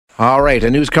All right, a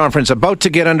news conference about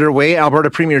to get underway. Alberta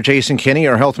Premier Jason Kenney,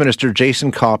 our Health Minister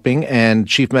Jason Copping, and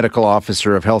Chief Medical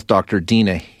Officer of Health Dr.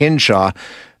 Deena Hinshaw.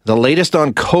 The latest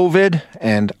on COVID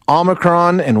and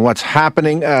Omicron and what's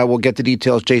happening. We'll get the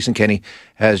details. Jason Kenney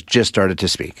has just started to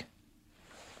speak.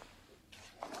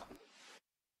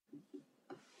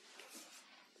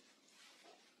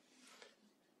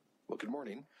 Well, good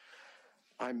morning.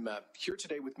 I'm here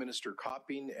today with Minister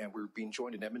Copping, and we're being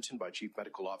joined in Edmonton by Chief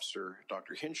Medical Officer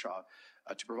Dr. Hinshaw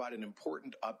to provide an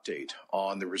important update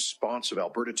on the response of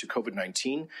Alberta to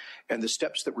COVID-19 and the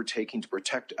steps that we're taking to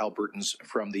protect Albertans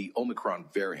from the Omicron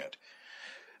variant.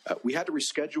 We had to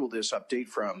reschedule this update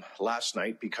from last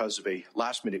night because of a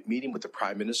last-minute meeting with the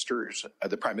Prime Minister,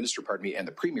 and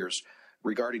the Premiers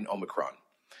regarding Omicron.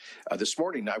 This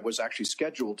morning, I was actually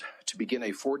scheduled to begin a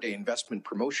 4-day investment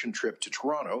promotion trip to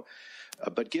Toronto,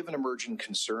 but given emerging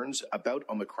concerns about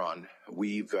Omicron,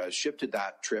 we've shifted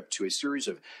that trip to a series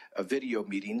of video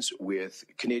meetings with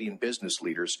Canadian business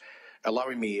leaders,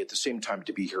 allowing me at the same time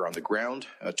to be here on the ground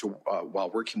while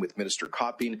working with Minister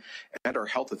Copping and our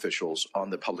health officials on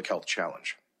the public health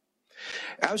challenge.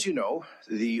 As you know,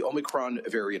 the Omicron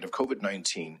variant of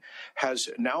COVID-19 has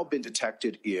now been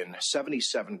detected in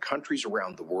 77 countries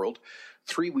around the world,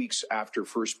 3 weeks after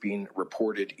first being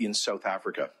reported in South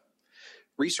Africa.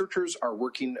 Researchers are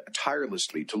working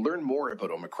tirelessly to learn more about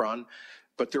Omicron,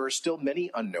 but there are still many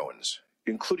unknowns,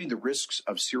 including the risks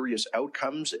of serious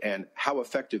outcomes and how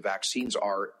effective vaccines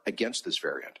are against this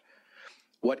variant.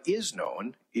 What is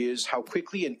known is how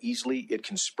quickly and easily it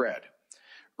can spread.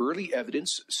 Early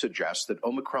evidence suggests that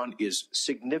Omicron is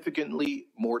significantly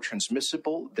more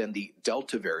transmissible than the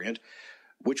Delta variant,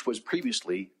 which was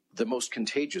previously the most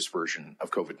contagious version of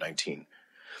COVID-19.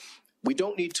 We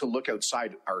don't need to look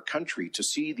outside our country to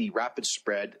see the rapid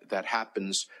spread that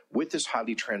happens with this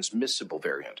highly transmissible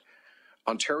variant.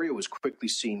 Ontario is quickly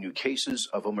seeing new cases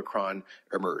of Omicron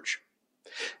emerge.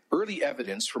 Early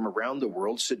evidence from around the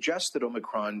world suggests that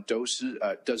Omicron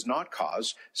does not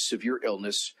cause severe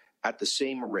illness at the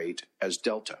same rate as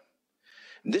Delta.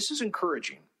 This is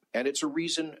encouraging, and it's a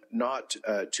reason not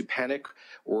to panic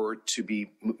or to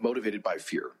be motivated by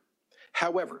fear.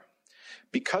 However,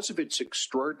 because of its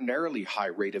extraordinarily high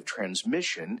rate of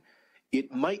transmission,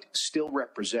 it might still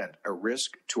represent a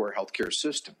risk to our healthcare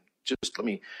system. Just let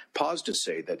me pause to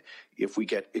say that if we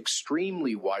get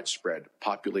extremely widespread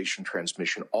population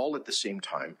transmission all at the same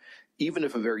time, even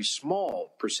if a very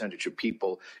small percentage of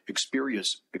people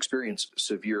experience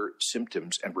severe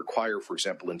symptoms and require, for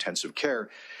example, intensive care,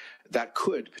 that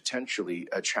could potentially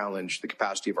challenge the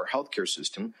capacity of our healthcare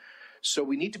system. So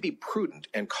we need to be prudent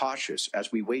and cautious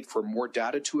as we wait for more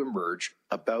data to emerge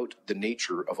about the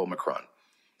nature of Omicron.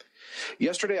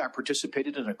 Yesterday, I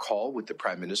participated in a call with the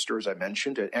Prime Minister, as I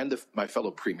mentioned, and my fellow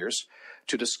premiers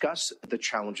to discuss the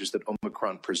challenges that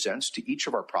Omicron presents to each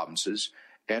of our provinces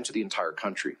and to the entire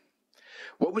country.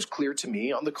 What was clear to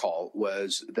me on the call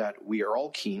was that we are all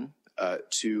keen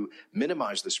to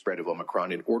minimize the spread of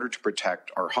Omicron in order to protect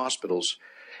our hospitals.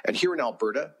 And here in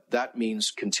Alberta, that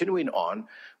means continuing on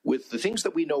with the things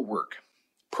that we know work.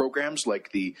 Programs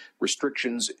like the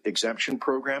Restrictions Exemption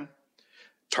Program,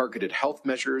 targeted health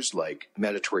measures like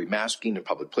mandatory masking in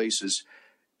public places,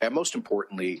 and most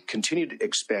importantly, continued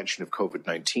expansion of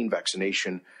COVID-19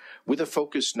 vaccination with a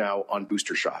focus now on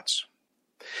booster shots.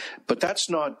 But that's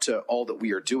not all that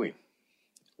we are doing.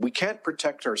 We can't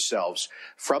protect ourselves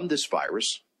from this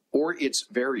virus or its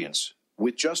variants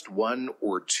with just one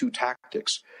or two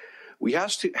tactics. We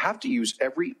have to use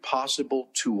every possible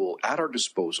tool at our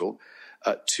disposal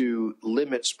to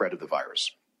limit spread of the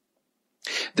virus.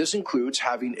 This includes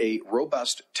having a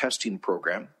robust testing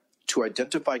program to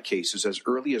identify cases as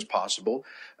early as possible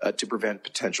to prevent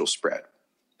potential spread.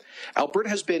 Alberta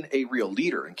has been a real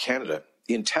leader in Canada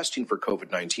in testing for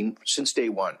COVID-19 since day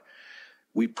one.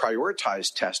 We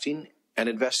prioritized testing and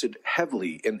invested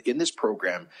heavily in this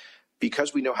program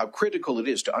because we know how critical it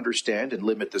is to understand and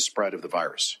limit the spread of the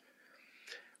virus.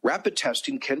 Rapid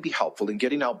testing can be helpful in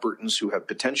getting Albertans who have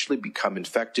potentially become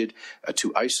infected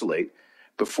to isolate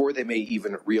before they may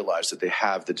even realize that they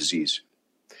have the disease.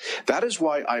 That is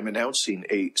why I'm announcing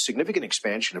a significant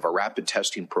expansion of our rapid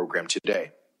testing program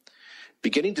today.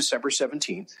 Beginning December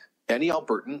 17th, any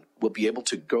Albertan will be able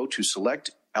to go to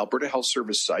select Alberta Health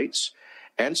Service sites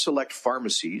and select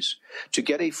pharmacies to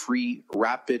get a free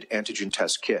rapid antigen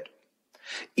test kit.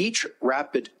 Each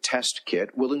rapid test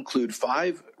kit will include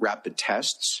 5 rapid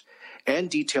tests and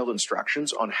detailed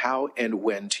instructions on how and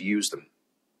when to use them.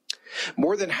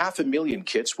 More than 500,000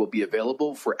 kits will be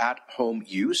available for at-home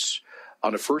use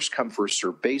on a first-come,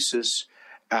 first-served basis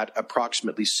at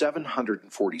approximately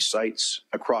 740 sites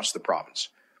across the province.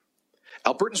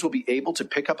 Albertans will be able to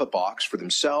pick up a box for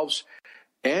themselves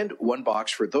and one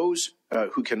box for those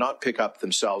who cannot pick up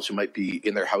themselves, who might be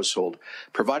in their household,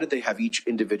 provided they have each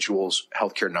individual's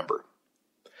healthcare number.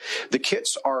 The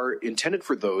kits are intended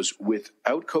for those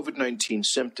without COVID-19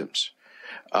 symptoms.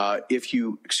 I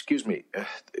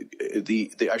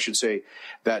should say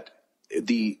that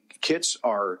the kits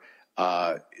are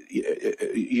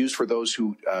used for those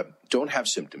who don't have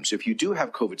symptoms. If you do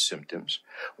have COVID symptoms,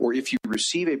 or if you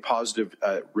receive a positive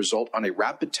result on a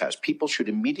rapid test, people should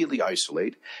immediately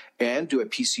isolate and do a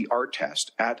PCR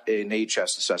test at an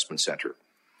AHS assessment center.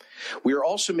 We are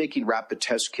also making rapid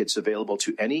test kits available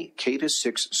to any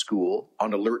K-6 school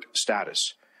on alert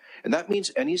status. And that means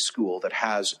any school that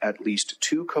has at least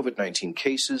 2 COVID-19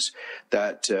 cases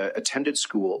that attended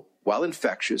school while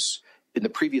infectious in the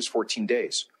previous 14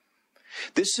 days.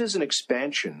 This is an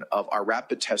expansion of our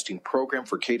rapid testing program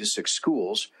for K-6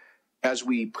 schools, as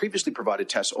we previously provided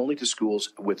tests only to schools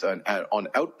with on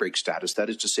outbreak status, that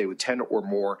is to say with 10 or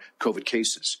more COVID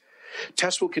cases.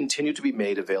 Tests will continue to be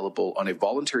made available on a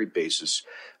voluntary basis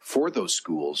for those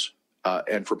schools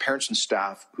and for parents and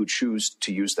staff who choose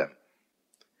to use them.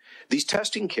 These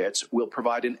testing kits will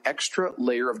provide an extra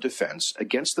layer of defense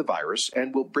against the virus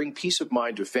and will bring peace of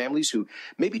mind to families who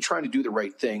may be trying to do the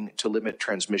right thing to limit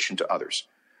transmission to others.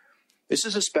 This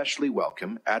is especially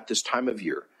welcome at this time of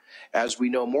year, as we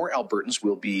know more Albertans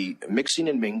will be mixing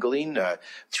and mingling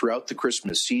throughout the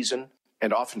Christmas season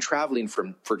and often traveling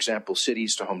from, for example,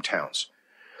 cities to hometowns.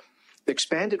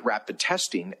 Expanded rapid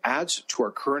testing adds to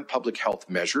our current public health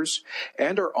measures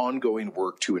and our ongoing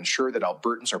work to ensure that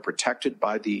Albertans are protected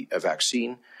by the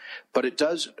vaccine, but it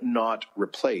does not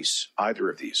replace either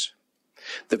of these.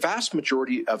 The vast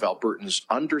majority of Albertans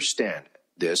understand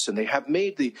this, and they have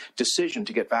made the decision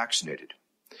to get vaccinated.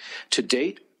 To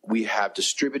date, we have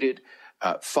distributed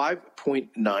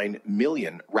 5.9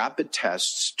 million rapid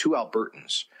tests to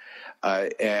Albertans.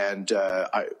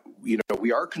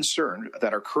 We are concerned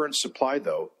that our current supply,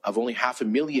 though, of only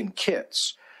 500,000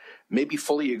 kits may be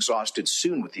fully exhausted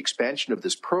soon with the expansion of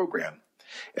this program.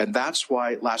 And that's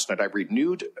why last night I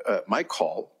renewed my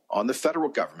call on the federal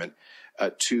government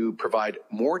to provide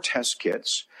more test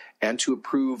kits and to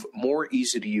approve more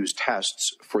easy-to-use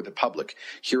tests for the public.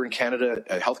 Here in Canada,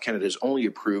 Health Canada has only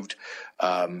approved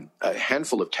a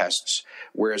handful of tests,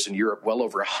 whereas in Europe, well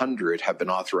over 100 have been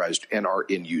authorized and are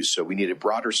in use. So we need a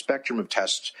broader spectrum of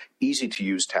tests,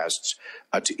 easy-to-use tests,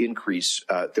 to increase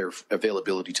their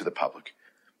availability to the public.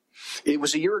 It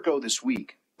was a year ago this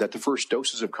week that the first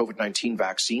doses of COVID-19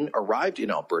 vaccine arrived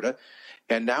in Alberta,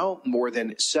 and now more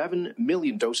than 7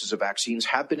 million doses of vaccines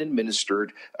have been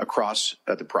administered across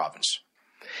the province.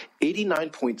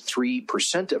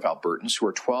 89.3% of Albertans who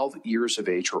are 12 years of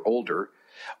age or older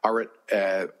are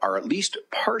at least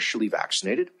partially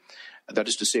vaccinated, that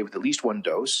is to say with at least one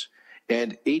dose,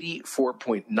 and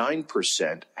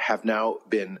 84.9% have now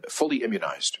been fully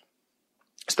immunized.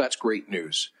 So that's great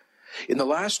news. In the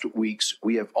last weeks,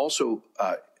 we have also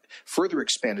further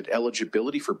expanded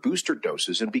eligibility for booster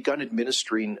doses and begun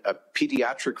administering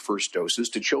pediatric first doses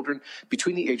to children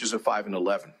between the ages of 5 and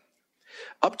 11.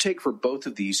 Uptake for both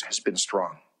of these has been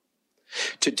strong.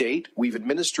 To date, we've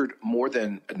administered more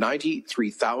than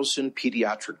 93,000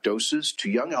 pediatric doses to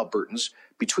young Albertans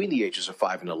between the ages of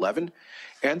 5 and 11,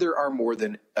 and there are more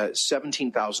than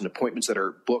 17,000 appointments that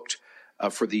are booked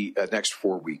for the next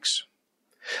 4 weeks.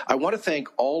 I want to thank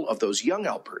all of those young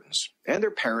Albertans and their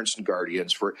parents and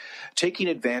guardians for taking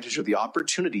advantage of the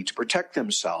opportunity to protect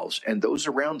themselves and those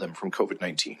around them from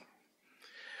COVID-19.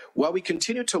 While we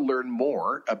continue to learn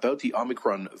more about the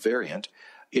Omicron variant,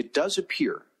 it does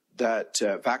appear that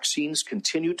vaccines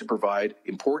continue to provide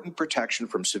important protection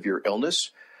from severe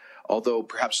illness, although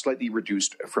perhaps slightly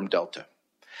reduced from Delta.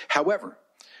 However,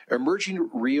 emerging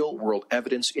real-world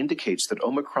evidence indicates that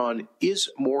Omicron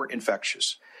is more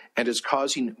infectious and is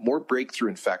causing more breakthrough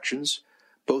infections,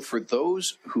 both for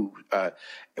those who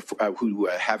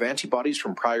have antibodies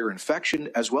from prior infection,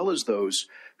 as well as those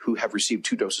who have received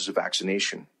 2 doses of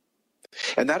vaccination.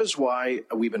 And that is why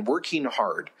we've been working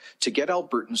hard to get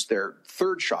Albertans their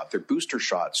third shot, their booster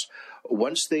shots,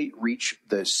 once they reach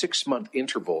the 6-month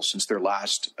interval since their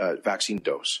last vaccine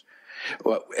dose.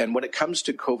 And when it comes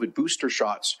to COVID booster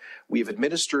shots, we have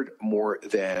administered more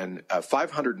than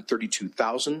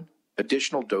 532,000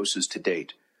 additional doses to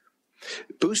date.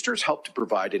 Boosters help to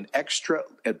provide an extra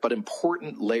but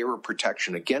important layer of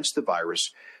protection against the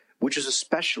virus, which is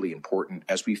especially important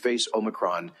as we face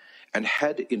Omicron and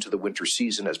head into the winter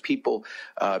season as people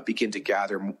begin to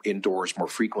gather indoors more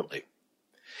frequently.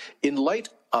 In light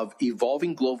of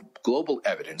evolving global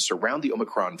evidence around the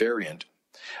Omicron variant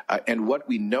and what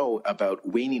we know about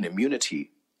waning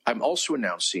immunity, I'm also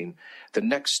announcing the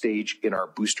next stage in our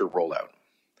booster rollout.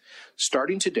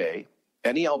 Starting today,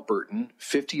 any Albertan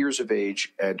 50 years of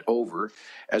age and over,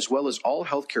 as well as all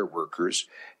healthcare workers,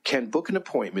 can book an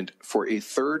appointment for a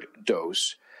third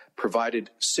dose,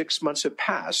 provided 6 months have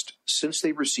passed since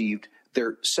they received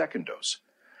their second dose.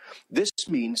 This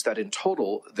means that in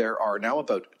total, there are now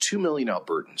about 2 million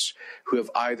Albertans who have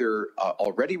either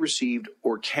already received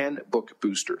or can book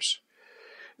boosters.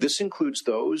 This includes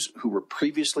those who were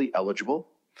previously eligible,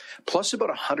 plus about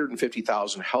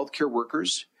 150,000 healthcare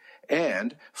workers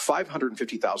and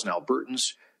 550,000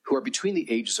 Albertans who are between the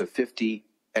ages of 50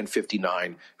 and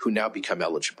 59 who now become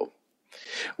eligible.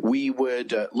 We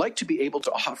would like to be able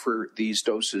to offer these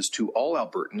doses to all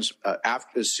Albertans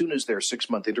as soon as their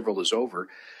 6-month interval is over,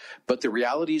 but the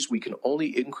reality is we can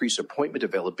only increase appointment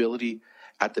availability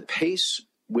at the pace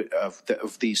of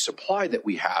the supply that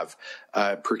we have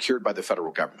procured by the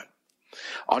federal government.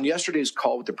 On yesterday's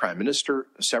call with the Prime Minister,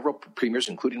 several premiers,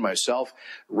 including myself,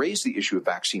 raised the issue of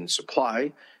vaccine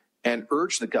supply and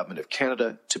urged the Government of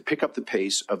Canada to pick up the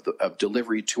pace of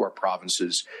delivery to our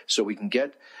provinces so we can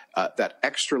get that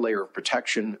extra layer of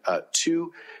protection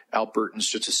to Albertans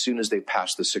just as soon as they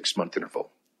pass the 6-month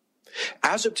interval.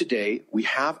 As of today, we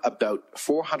have about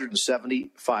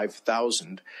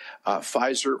 475,000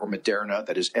 Pfizer or Moderna,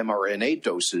 that is mRNA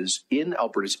doses, in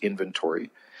Alberta's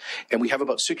inventory, and we have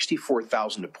about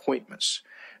 64,000 appointments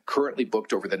currently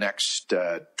booked over the next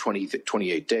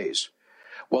 28 days.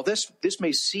 While this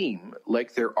may seem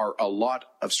like there are a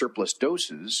lot of surplus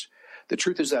doses, the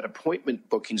truth is that appointment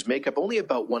bookings make up only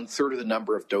about 1/3 of the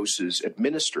number of doses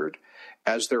administered,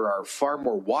 as there are far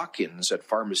more walk-ins at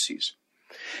pharmacies.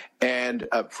 And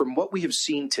from what we have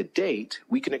seen to date,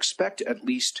 we can expect at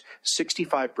least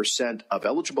 65% of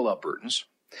eligible Albertans,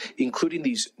 including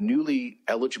these newly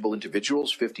eligible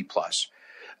individuals, 50 plus,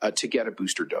 to get a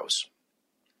booster dose.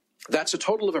 That's a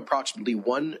total of approximately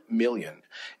 1 million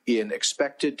in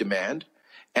expected demand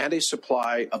and a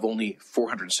supply of only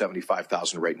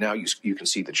 475,000 right now. You can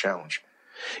see the challenge.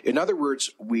 In other words,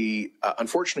 we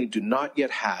unfortunately do not yet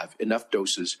have enough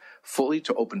doses fully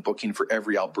to open booking for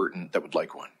every Albertan that would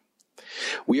like one.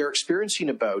 We are experiencing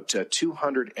about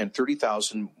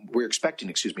 230,000, we're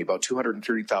expecting, about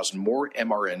 230,000 more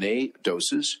mRNA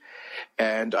doses,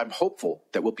 and I'm hopeful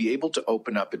that we'll be able to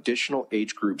open up additional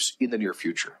age groups in the near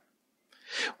future.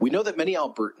 We know that many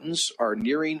Albertans are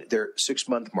nearing their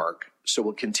 6-month mark, so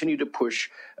we'll continue to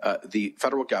push the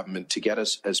federal government to get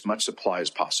us as much supply as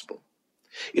possible.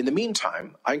 In the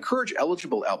meantime, I encourage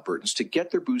eligible Albertans to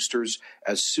get their boosters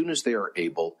as soon as they are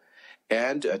able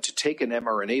and to take an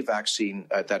mRNA vaccine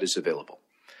that is available.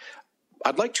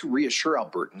 I'd like to reassure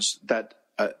Albertans that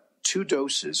 2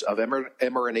 doses of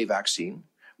mRNA vaccine,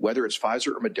 whether it's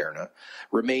Pfizer or Moderna,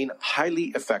 remain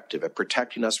highly effective at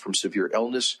protecting us from severe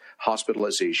illness,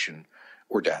 hospitalization,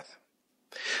 or death.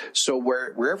 So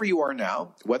wherever you are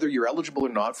now, whether you're eligible or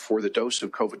not for the dose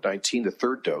of COVID-19, the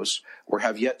third dose, or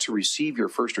have yet to receive your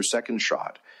first or second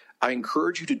shot, I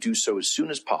encourage you to do so as soon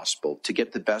as possible to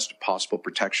get the best possible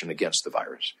protection against the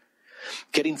virus.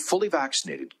 Getting fully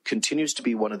vaccinated continues to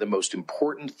be one of the most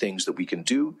important things that we can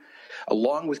do,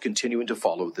 along with continuing to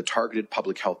follow the targeted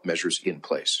public health measures in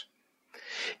place.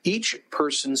 Each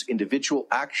person's individual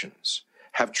actions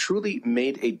have truly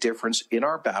made a difference in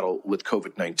our battle with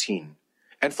COVID-19,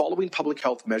 and following public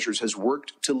health measures has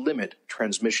worked to limit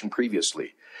transmission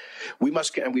previously.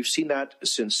 And we've seen that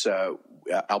since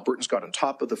Albertans got on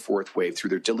top of the 4th wave through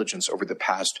their diligence over the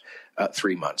past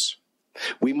 3 months.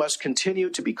 We must continue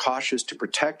to be cautious to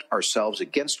protect ourselves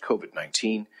against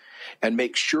COVID-19 and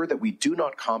make sure that we do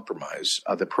not compromise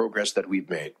the progress that we've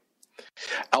made.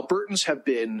 Albertans have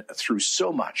been through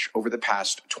so much over the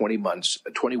past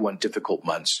 21 difficult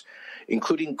months,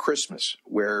 including Christmas,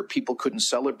 where people couldn't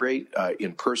celebrate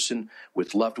in person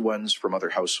with loved ones from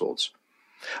other households.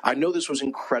 I know this was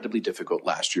incredibly difficult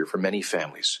last year for many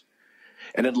families.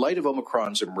 And in light of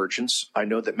Omicron's emergence, I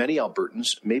know that many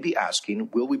Albertans may be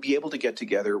asking, will we be able to get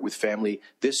together with family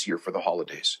this year for the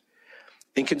holidays?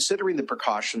 In considering the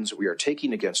precautions we are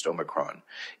taking against Omicron,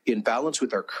 in balance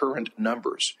with our current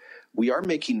numbers, we are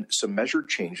making some measured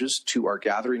changes to our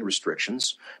gathering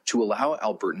restrictions to allow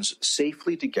Albertans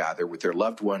safely to gather with their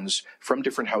loved ones from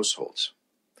different households.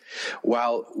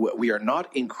 While we are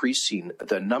not increasing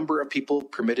the number of people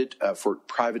permitted for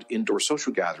private indoor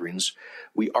social gatherings,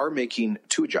 we are making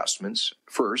 2 adjustments.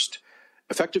 First,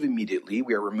 effective immediately,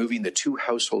 we are removing the 2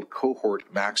 household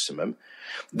cohort maximum.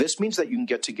 This means that you can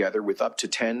get together with up to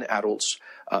 10 adults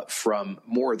from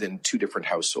more than 2 different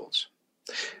households.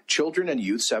 Children and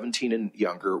youth 17 and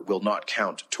younger will not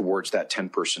count towards that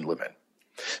 10-person limit.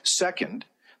 Second,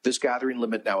 This gathering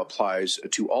limit now applies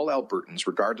to all Albertans,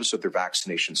 regardless of their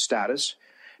vaccination status,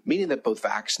 meaning that both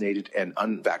vaccinated and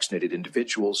unvaccinated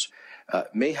individuals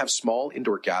may have small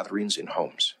indoor gatherings in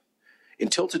homes.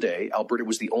 Until today, Alberta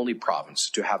was the only province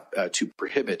to have to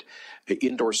prohibit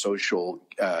indoor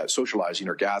socializing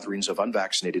or gatherings of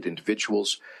unvaccinated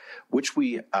individuals, which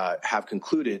we have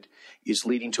concluded is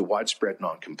leading to widespread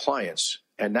noncompliance.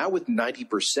 And now with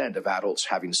 90% of adults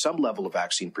having some level of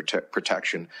vaccine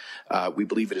protection, we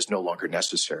believe it is no longer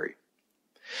necessary.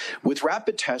 With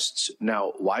rapid tests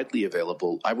now widely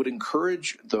available, I would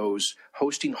encourage those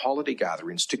hosting holiday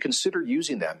gatherings to consider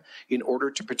using them in order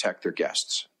to protect their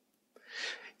guests.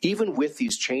 Even with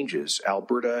these changes,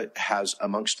 Alberta has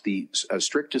amongst the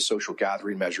strictest social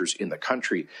gathering measures in the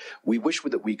country. We wish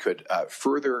that we could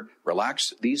further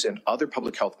relax these and other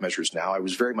public health measures now. I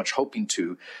was very much hoping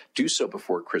to do so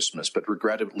before Christmas, but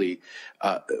regrettably,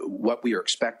 what we are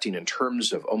expecting in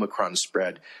terms of Omicron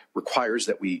spread requires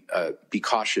that we be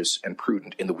cautious and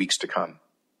prudent in the weeks to come.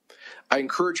 I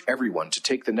encourage everyone to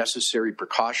take the necessary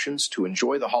precautions to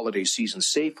enjoy the holiday season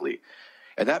safely,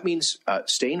 and that means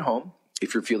staying home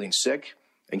if you're feeling sick,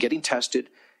 and getting tested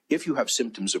if you have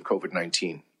symptoms of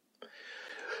COVID-19.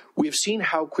 We have seen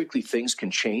how quickly things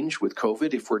can change with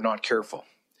COVID if we're not careful,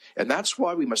 and that's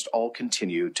why we must all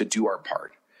continue to do our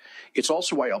part. It's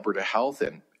also why Alberta Health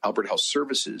and Alberta Health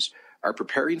Services are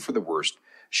preparing for the worst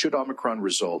should Omicron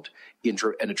result in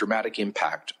a dramatic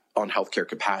impact on healthcare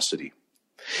capacity.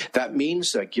 That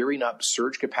means gearing up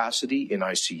surge capacity in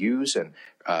ICUs and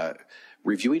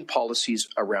reviewing policies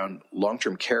around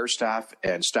long-term care staff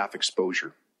and staff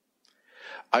exposure.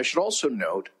 I should also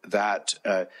note that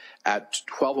at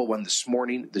 12:01 this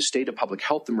morning, the state of public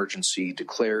health emergency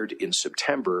declared in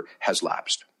September has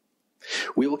lapsed.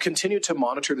 We will continue to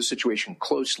monitor the situation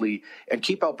closely and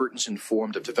keep Albertans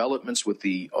informed of developments with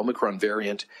the Omicron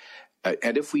variant.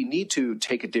 And if we need to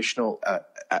take additional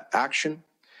action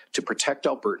to protect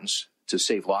Albertans, to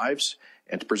save lives,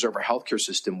 and to preserve our healthcare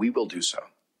system, we will do so.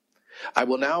 I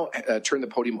will now turn the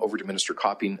podium over to Minister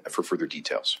Copping for further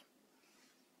details.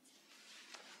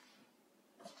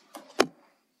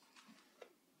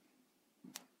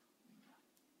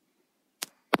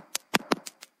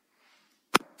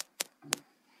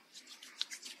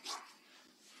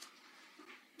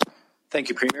 Thank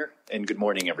you, Premier, and good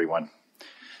morning, everyone.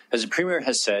 As the Premier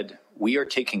has said, we are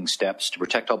taking steps to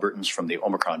protect Albertans from the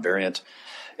Omicron variant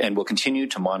and will continue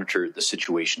to monitor the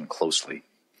situation closely.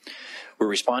 We're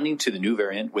responding to the new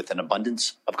variant with an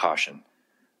abundance of caution.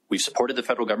 We've supported the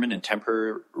federal government in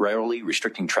temporarily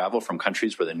restricting travel from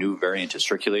countries where the new variant is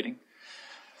circulating.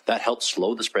 That helps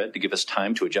slow the spread to give us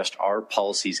time to adjust our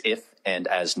policies if and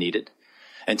as needed.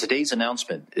 And today's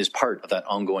announcement is part of that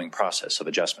ongoing process of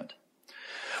adjustment.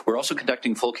 We're also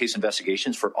conducting full case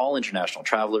investigations for all international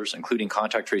travelers, including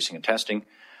contact tracing and testing.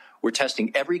 We're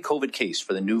testing every COVID case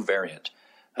for the new variant.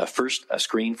 First, a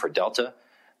screen for Delta,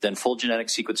 then full genetic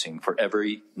sequencing for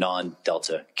every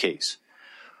non-Delta case.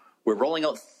 We're rolling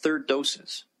out third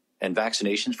doses and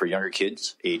vaccinations for younger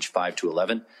kids, age 5 to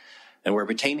 11, and we're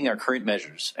retaining our current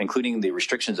measures, including the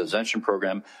restrictions exemption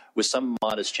program, with some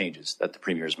modest changes that the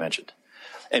Premier has mentioned.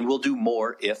 And we'll do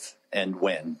more if and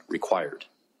when required.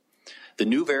 The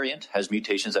new variant has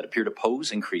mutations that appear to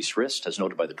pose increased risk, as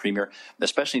noted by the Premier,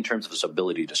 especially in terms of its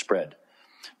ability to spread.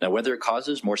 Now, whether it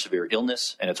causes more severe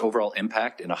illness and its overall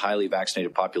impact in a highly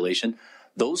vaccinated population,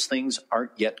 those things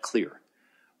aren't yet clear.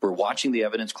 We're watching the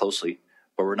evidence closely,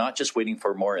 but we're not just waiting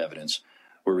for more evidence.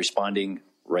 We're responding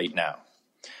right now.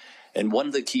 And one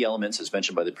of the key elements, as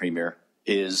mentioned by the Premier,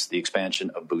 is the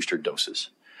expansion of booster doses.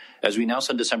 As we announced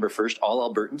on December 1st, all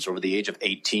Albertans over the age of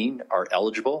 18 are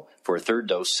eligible for a third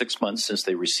dose 6 months since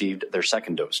they received their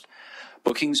second dose.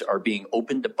 Bookings are being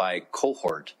opened by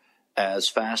cohort as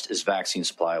fast as vaccine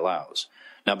supply allows.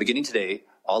 Now, beginning today,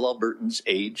 all Albertans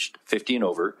aged 50 and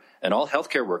over and all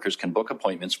healthcare workers can book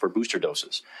appointments for booster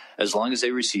doses, as long as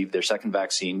they received their second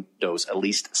vaccine dose at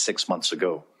least 6 months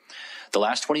ago. The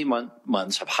last 20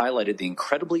 months have highlighted the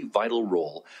incredibly vital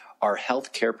role our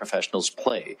healthcare professionals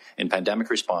play in pandemic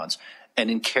response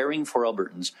and in caring for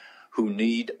Albertans who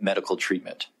need medical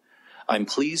treatment. I'm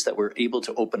pleased that we're able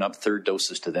to open up third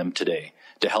doses to them today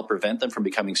to help prevent them from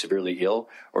becoming severely ill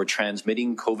or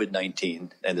transmitting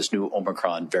COVID-19 and this new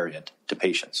Omicron variant to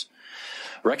patients.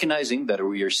 Recognizing that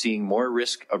we are seeing more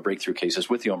risk of breakthrough cases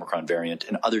with the Omicron variant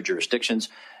in other jurisdictions,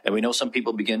 and we know some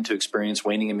people begin to experience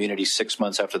waning immunity 6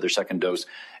 months after their second dose,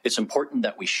 it's important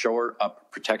that we shore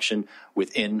up protection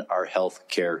within our health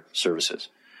care services.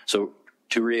 So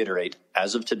to reiterate,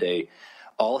 as of today,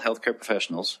 all healthcare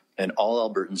professionals and all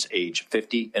Albertans age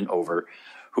 50 and over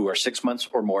who are 6 months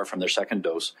or more from their second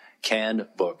dose can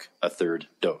book a third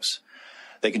dose.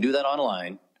 They can do that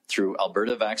online through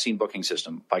Alberta Vaccine Booking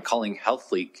System by calling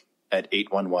HealthLeak at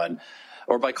 811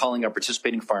 or by calling a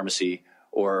participating pharmacy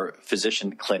or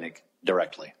physician clinic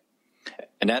directly.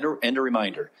 And a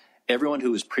reminder, everyone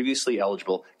who is previously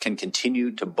eligible can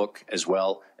continue to book as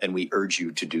well, and we urge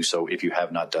you to do so if you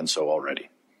have not done so already.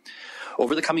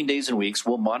 Over the coming days and weeks,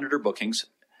 we'll monitor bookings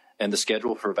and the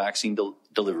schedule for vaccine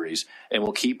deliveries, and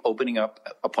we'll keep opening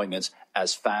up appointments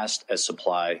as fast as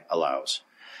supply allows.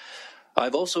 I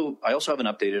also have an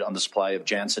update on the supply of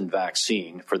Janssen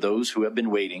vaccine for those who have been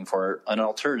waiting for an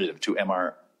alternative to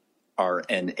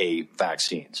mRNA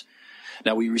vaccines.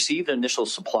 Now, we received an initial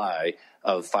supply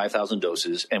of 5,000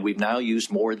 doses, and we've now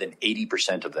used more than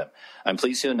 80% of them. I'm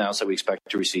pleased to announce that we expect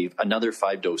to receive another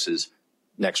 5 doses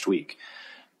next week.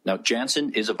 Now,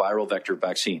 Janssen is a viral vector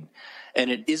vaccine,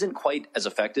 and it isn't quite as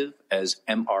effective as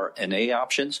mRNA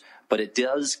options, but it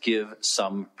does give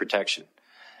some protection.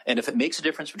 And if it makes a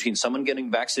difference between someone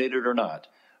getting vaccinated or not,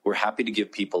 we're happy to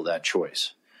give people that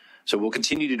choice. So we'll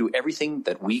continue to do everything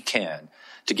that we can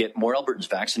to get more Albertans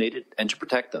vaccinated and to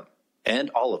protect them, and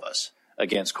all of us,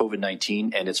 against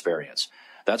COVID-19 and its variants.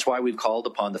 That's why we've called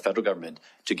upon the federal government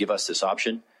to give us this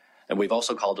option, and we've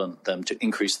also called on them to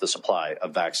increase the supply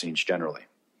of vaccines generally.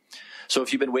 So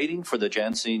if you've been waiting for the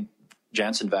Janssen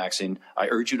vaccine, I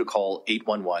urge you to call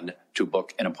 811 to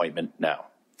book an appointment now.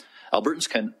 Albertans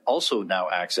can also now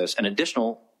access an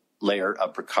additional layer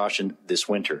of precaution this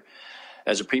winter.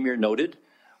 As the Premier noted,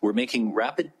 we're making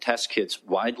rapid test kits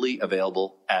widely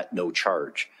available at no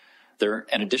charge. They're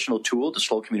an additional tool to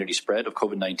slow community spread of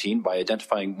COVID-19 by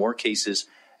identifying more cases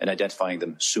and identifying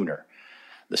them sooner.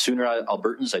 The sooner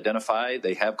Albertans identify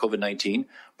they have COVID-19,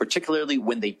 particularly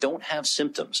when they don't have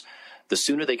symptoms, the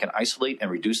sooner they can isolate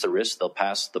and reduce the risk they'll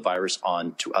pass the virus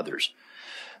on to others.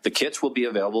 The kits will be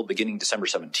available beginning December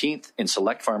 17th in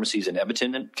select pharmacies in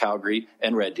Edmonton, Calgary,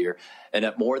 and Red Deer, and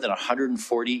at more than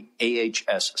 140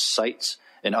 AHS sites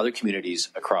and other communities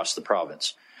across the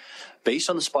province. Based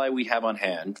on the supply we have on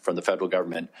hand from the federal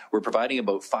government, we're providing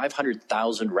about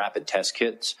 500,000 rapid test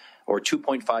kits, or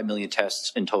 2.5 million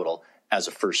tests in total, as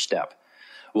a first step.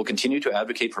 We'll continue to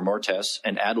advocate for more tests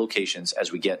and add locations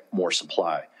as we get more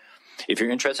supply. If you're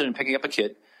interested in picking up a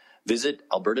kit, visit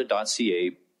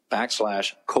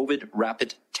alberta.ca/COVID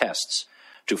rapid tests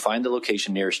to find the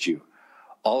location nearest you.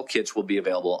 All kits will be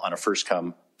available on a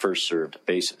first-come, first-served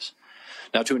basis.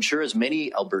 Now, to ensure as many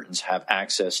Albertans have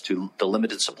access to the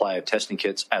limited supply of testing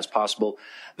kits as possible,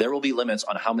 there will be limits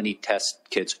on how many test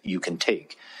kits you can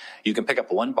take. You can pick up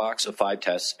 1 box of 5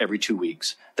 tests every 2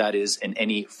 weeks. That is, in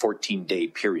any 14-day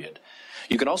period.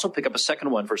 You can also pick up a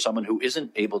second one for someone who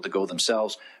isn't able to go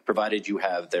themselves, provided you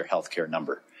have their healthcare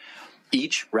number.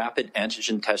 Each rapid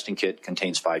antigen testing kit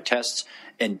contains 5 tests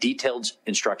and detailed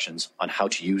instructions on how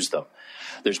to use them.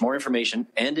 There's more information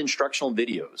and instructional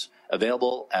videos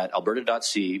available at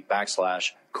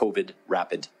alberta.ca/COVID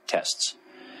rapid tests.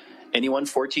 Anyone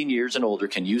 14 years and older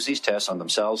can use these tests on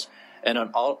themselves, and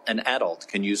an adult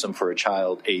can use them for a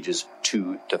child ages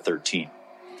 2 to 13.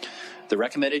 The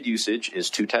recommended usage is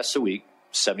 2 tests a week,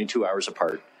 72 hours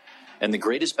apart, and the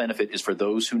greatest benefit is for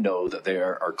those who know that they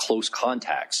are close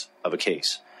contacts of a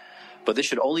case. But this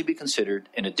should only be considered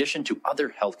in addition to other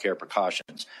healthcare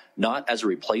precautions, not as a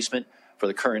replacement for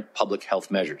the current public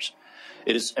health measures.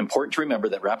 It is important to remember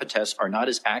that rapid tests are not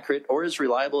as accurate or as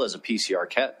reliable as a PCR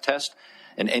test,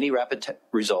 and any rapid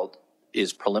result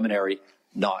is preliminary,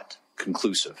 not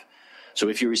conclusive. So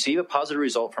if you receive a positive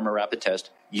result from a rapid test,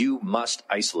 you must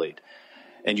isolate.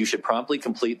 And you should promptly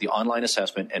complete the online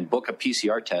assessment and book a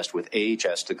PCR test with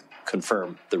AHS to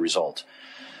confirm the result.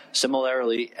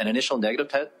 Similarly, an initial negative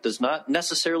test does not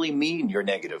necessarily mean you're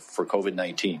negative for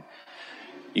COVID-19.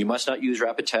 You must not use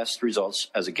rapid test results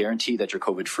as a guarantee that you're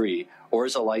COVID-free or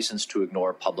as a license to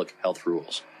ignore public health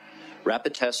rules.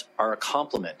 Rapid tests are a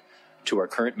complement to our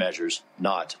current measures,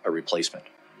 not a replacement.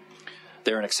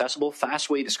 They're an accessible, fast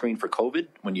way to screen for COVID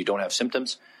when you don't have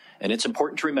symptoms, and it's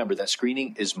important to remember that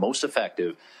screening is most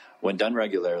effective when done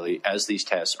regularly, as these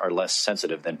tests are less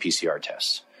sensitive than PCR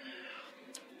tests.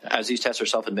 As these tests are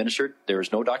self-administered, there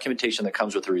is no documentation that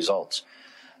comes with the results.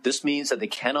 This means that they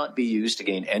cannot be used to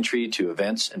gain entry to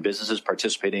events and businesses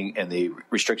participating in the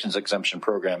restrictions exemption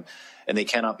program, and they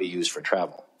cannot be used for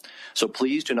travel. So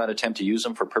please do not attempt to use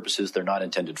them for purposes they're not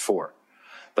intended for.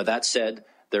 But that said,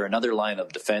 they're another line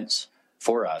of defense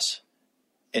for us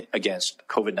against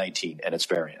COVID-19 and its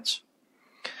variants.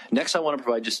 Next, I want to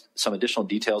provide just some additional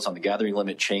details on the gathering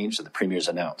limit change that the Premier has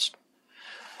announced.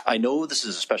 I know this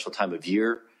is a special time of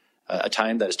year, a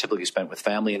time that is typically spent with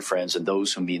family and friends and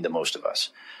those who mean the most of us.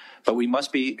 But we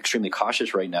must be extremely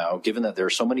cautious right now, given that there are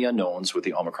so many unknowns with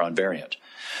the Omicron variant,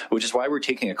 which is why we're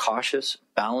taking a cautious,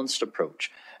 balanced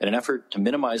approach in an effort to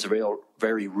minimize the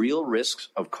very real risks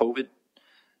of COVID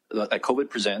that COVID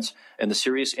presents and the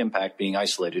serious impact being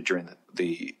isolated during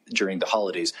the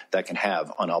holidays that can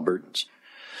have on Albertans.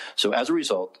 So as a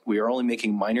result, we are only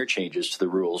making minor changes to the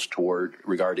rules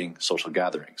regarding social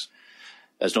gatherings.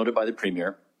 As noted by the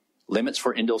Premier, limits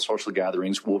for indoor social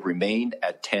gatherings will remain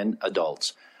at 10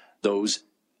 adults, those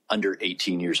under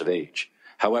 18 years of age.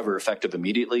 However, effective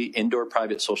immediately, indoor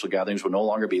private social gatherings will no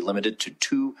longer be limited to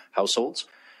 2 households.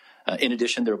 In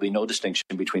addition, there will be no distinction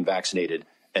between vaccinated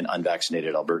and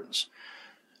unvaccinated Albertans.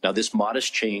 Now, this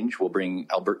modest change will bring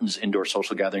Albertans' indoor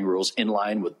social gathering rules in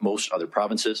line with most other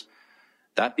provinces.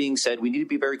 That being said, we need to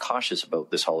be very cautious about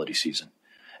this holiday season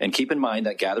and keep in mind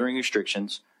that gathering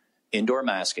restrictions, indoor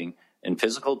masking, and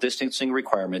physical distancing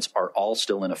requirements are all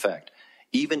still in effect,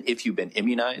 even if you've been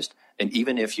immunized and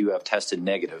even if you have tested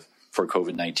negative for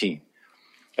COVID-19.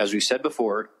 As we said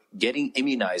before, getting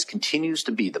immunized continues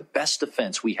to be the best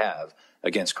defense we have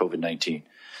against COVID-19.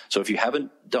 So if you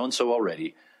haven't done so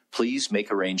already, please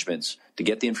make arrangements to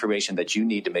get the information that you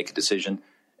need to make a decision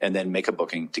and then make a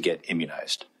booking to get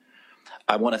immunized.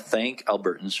 I want to thank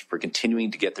Albertans for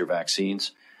continuing to get their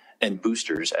vaccines and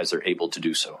boosters as they're able to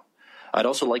do so. I'd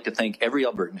also like to thank every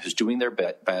Albertan who's doing their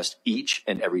best each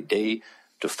and every day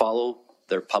to follow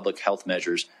their public health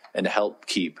measures and to help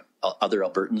keep other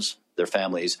Albertans, their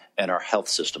families, and our health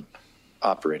system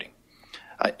operating.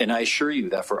 And I assure you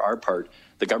that for our part,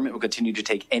 the government will continue to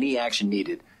take any action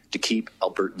needed to keep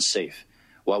Albertans safe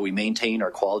while we maintain our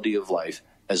quality of life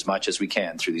as much as we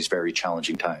can through these very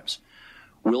challenging times.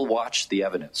 We'll watch the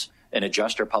evidence and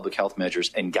adjust our public health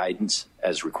measures and guidance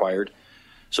as required.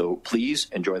 So please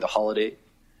enjoy the holiday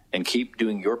and keep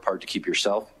doing your part to keep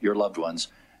yourself, your loved ones,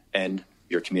 and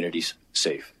your communities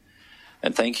safe.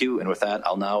 And thank you. And with that,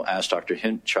 I'll now ask Dr.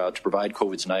 Hinshaw to provide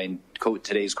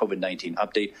today's COVID-19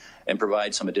 update and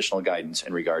provide some additional guidance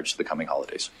in regards to the coming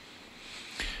holidays.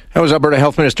 That was Alberta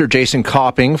Health Minister Jason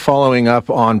Copping following up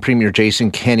on Premier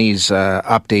Jason Kenney's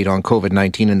update on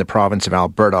COVID-19 in the province of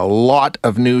Alberta. A lot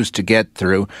of news to get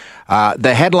through.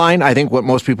 The headline, I think what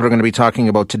most people are going to be talking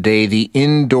about today, the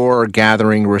indoor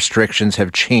gathering restrictions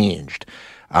have changed.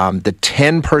 The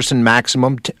 10-person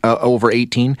maximum over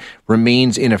 18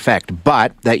 remains in effect,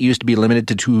 but that used to be limited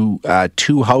to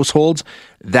two households.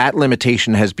 That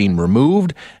limitation has been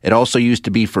removed. It also used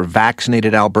to be for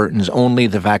vaccinated Albertans only.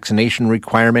 The vaccination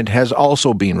requirement has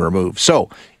also been removed. So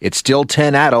it's still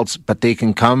 10 adults, but they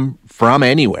can come from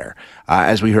anywhere.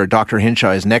 As we heard, Dr.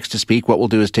 Hinshaw is next to speak. What we'll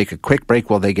do is take a quick break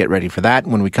while they get ready for that.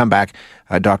 When we come back,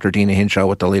 Dr. Deena Hinshaw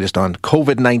with the latest on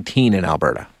COVID-19 in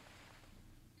Alberta.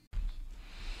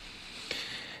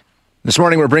 This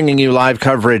morning, we're bringing you live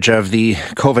coverage of the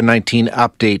COVID-19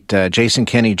 update. Jason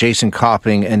Kenney, Jason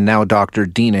Copping, and now Dr.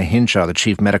 Deena Hinshaw, the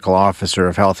Chief Medical Officer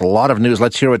of Health. A lot of news.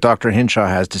 Let's hear what Dr. Hinshaw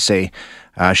has to say.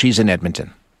 She's in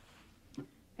Edmonton.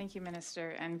 Thank you,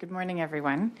 Minister, and good morning,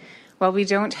 everyone. While we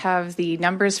don't have the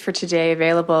numbers for today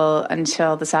available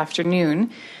until this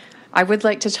afternoon, I would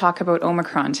like to talk about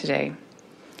Omicron today.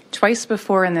 Twice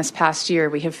before in this past year,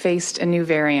 we have faced a new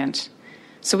variant.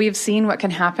 So we have seen what can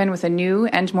happen with a new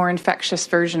and more infectious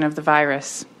version of the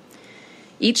virus.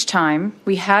 Each time,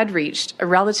 we had reached a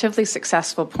relatively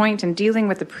successful point in dealing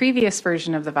with the previous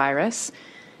version of the virus,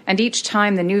 and each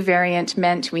time the new variant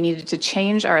meant we needed to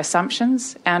change our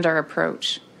assumptions and our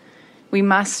approach. We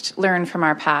must learn from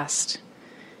our past.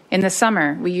 In the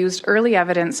summer, we used early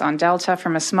evidence on Delta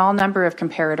from a small number of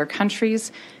comparator countries,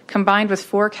 combined with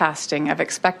forecasting of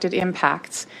expected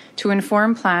impacts to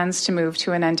inform plans to move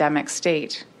to an endemic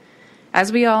state.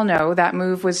 As we all know, that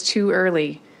move was too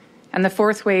early, and the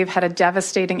fourth wave had a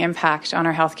devastating impact on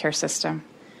our healthcare system.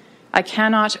 I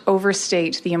cannot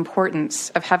overstate the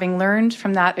importance of having learned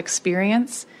from that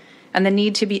experience and the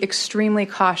need to be extremely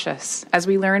cautious as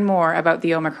we learn more about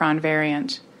the Omicron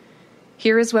variant.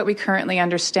 Here is what we currently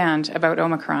understand about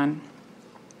Omicron.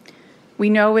 We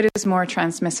know it is more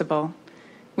transmissible.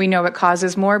 We know it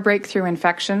causes more breakthrough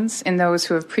infections in those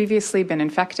who have previously been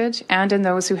infected and in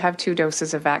those who have 2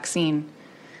 doses of vaccine.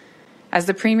 As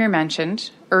the Premier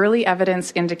mentioned, early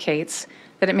evidence indicates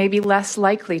that it may be less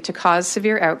likely to cause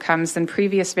severe outcomes than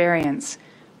previous variants,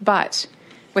 but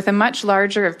with a much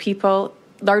larger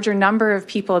number of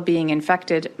people being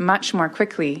infected much more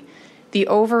quickly, the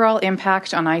overall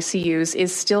impact on ICUs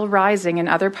is still rising in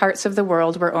other parts of the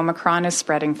world where Omicron is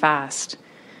spreading fast.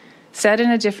 Said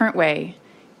in a different way,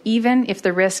 even if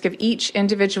the risk of each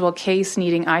individual case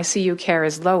needing ICU care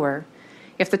is lower,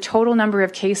 if the total number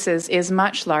of cases is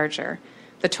much larger,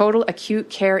 the total acute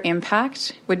care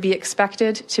impact would be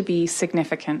expected to be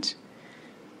significant.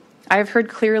 I have heard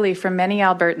clearly from many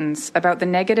Albertans about the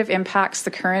negative impacts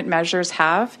the current measures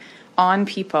have on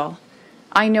people.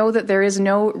 I know that there is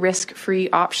no risk-free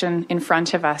option in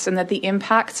front of us and that the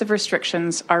impacts of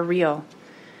restrictions are real.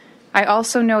 I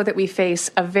also know that we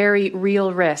face a very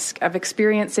real risk of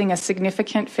experiencing a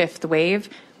significant fifth wave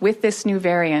with this new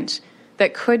variant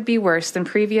that could be worse than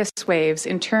previous waves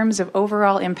in terms of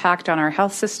overall impact on our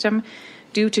health system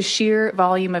due to sheer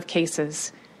volume of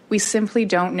cases. We simply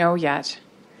don't know yet.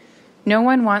 No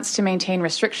one wants to maintain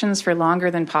restrictions for longer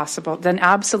than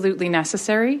absolutely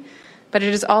necessary, but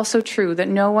it is also true that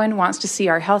no one wants to see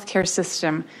our healthcare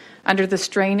system under the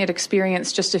strain it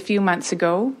experienced just a few months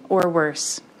ago or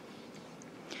worse.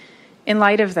 In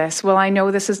light of this, while I know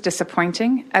this is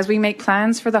disappointing, as we make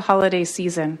plans for the holiday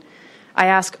season, I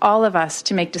ask all of us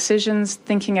to make decisions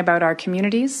thinking about our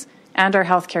communities and our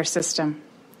healthcare system.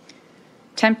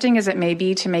 Tempting as it may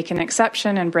be to make an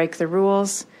exception and break the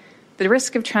rules, the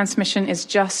risk of transmission is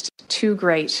just too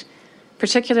great,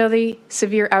 particularly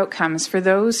severe outcomes for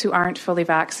those who aren't fully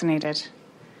vaccinated.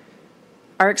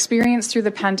 Our experience through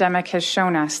the pandemic has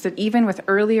shown us that even with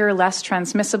earlier, less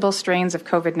transmissible strains of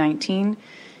COVID-19,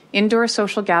 indoor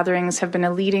social gatherings have been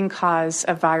a leading cause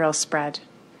of viral spread.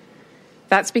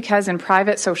 That's because in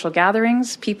private social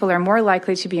gatherings, people are more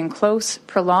likely to be in close,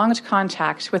 prolonged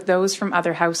contact with those from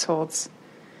other households.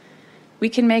 We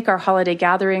can make our holiday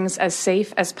gatherings as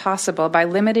safe as possible by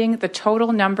limiting the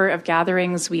total number of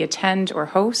gatherings we attend or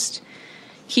host,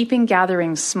 keeping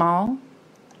gatherings small,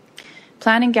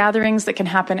 planning gatherings that can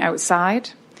happen outside,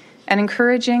 and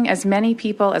encouraging as many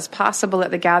people as possible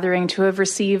at the gathering to have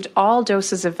received all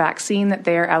doses of vaccine that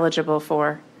they are eligible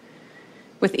for.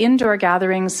 With indoor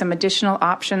gatherings, some additional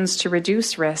options to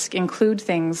reduce risk include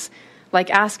things like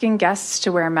asking guests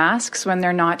to wear masks when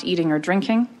they're not eating or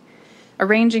drinking,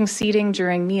 arranging seating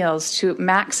during meals to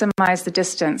maximize the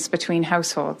distance between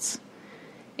households,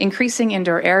 increasing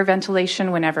indoor air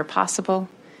ventilation whenever possible,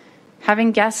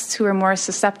 having guests who are more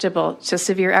susceptible to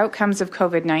severe outcomes of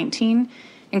COVID-19,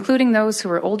 including those who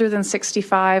are older than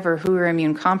 65 or who are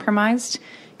immune compromised,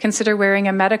 consider wearing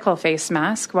a medical face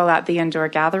mask while at the indoor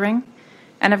gathering,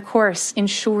 and of course,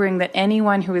 ensuring that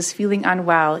anyone who is feeling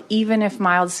unwell, even if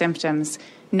mild symptoms,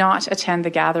 not attend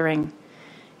the gathering.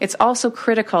 It's also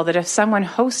critical that if someone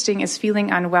hosting is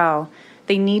feeling unwell,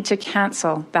 they need to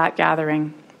cancel that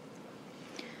gathering.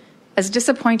 As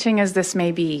disappointing as this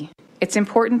may be, it's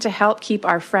important to help keep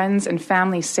our friends and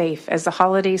family safe as the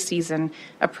holiday season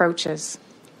approaches.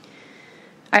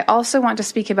 I also want to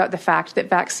speak about the fact that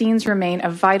vaccines remain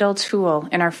a vital tool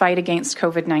in our fight against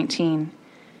COVID-19.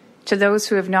 To those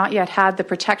who have not yet had the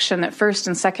protection that first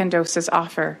and second doses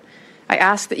offer, I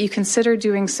ask that you consider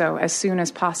doing so as soon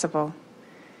as possible.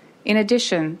 In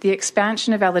addition, the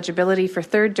expansion of eligibility for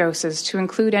third doses to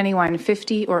include anyone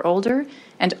 50 or older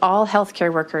and all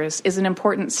healthcare workers is an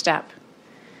important step.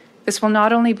 This will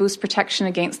not only boost protection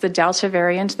against the Delta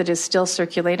variant that is still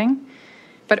circulating,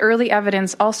 but early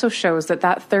evidence also shows that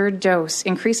that third dose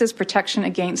increases protection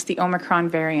against the Omicron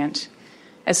variant.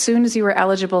 As soon as you are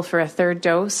eligible for a third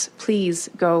dose, please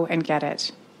go and get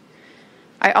it.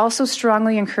 I also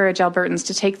strongly encourage Albertans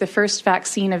to take the first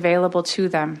vaccine available to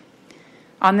them.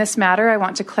 On this matter, I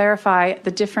want to clarify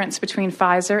the difference between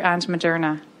Pfizer and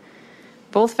Moderna.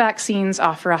 Both vaccines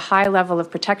offer a high level of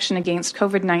protection against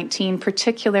COVID-19,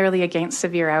 particularly against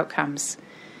severe outcomes.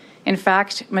 In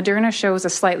fact, Moderna shows a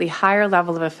slightly higher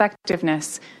level of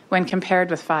effectiveness when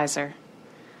compared with Pfizer.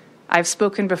 I've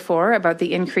spoken before about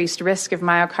the increased risk of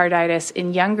myocarditis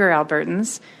in younger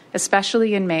Albertans,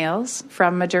 especially in males,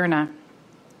 from Moderna.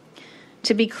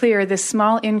 To be clear, this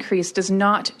small increase does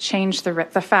not change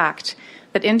the fact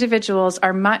that individuals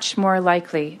are much more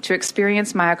likely to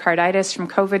experience myocarditis from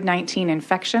COVID-19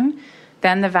 infection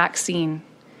than the vaccine.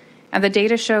 And the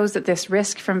data shows that this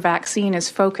risk from vaccine is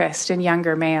focused in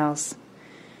younger males.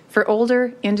 For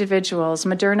older individuals,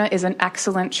 Moderna is an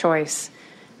excellent choice,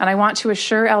 and I want to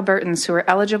assure Albertans who are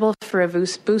eligible for a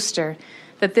booster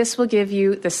that this will give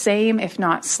you the same, if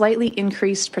not slightly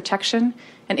increased protection,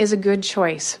 and is a good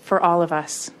choice for all of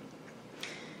us.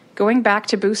 Going back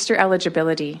to booster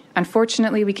eligibility,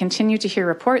 unfortunately, we continue to hear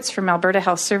reports from Alberta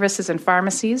Health Services and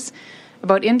pharmacies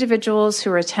about individuals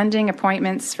who are attending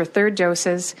appointments for third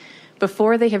doses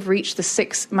before they have reached the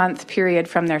 6-month period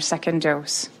from their second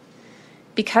dose.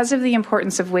 Because of the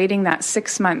importance of waiting that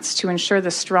 6 months to ensure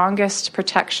the strongest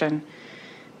protection,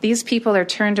 these people are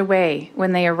turned away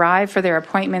when they arrive for their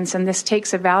appointments, and this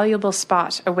takes a valuable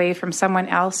spot away from someone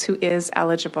else who is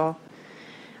eligible.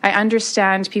 I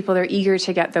understand people are eager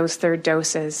to get those third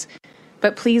doses,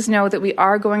 But please know that we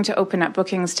are going to open up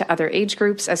bookings to other age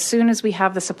groups as soon as we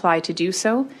have the supply to do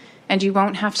so, and you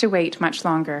won't have to wait much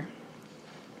longer.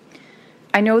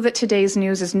 I know that today's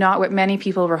news is not what many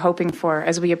people were hoping for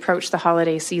as we approach the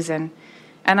holiday season,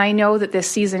 and I know that this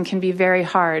season can be very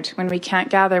hard when we can't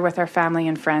gather with our family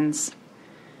and friends.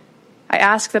 I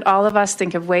ask that all of us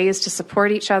think of ways to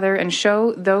support each other and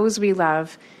show those we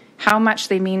love how much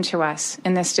they mean to us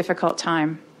in this difficult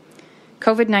time.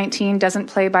 COVID-19 doesn't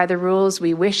play by the rules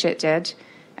we wish it did,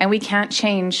 and we can't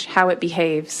change how it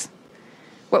behaves.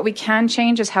 What we can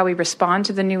change is how we respond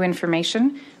to the new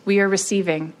information we are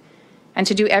receiving, and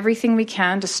to do everything we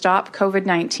can to stop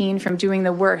COVID-19 from doing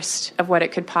the worst of what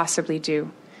it could possibly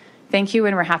do. Thank you,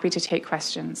 and we're happy to take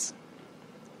questions.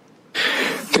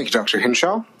 Thank you, Dr.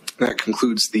 Hinshaw. That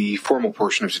concludes the formal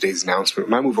portion of today's announcement.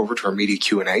 When I move over to our media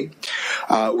Q&A,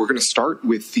 we're going to start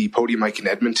with the podium mic in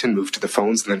Edmonton, move to the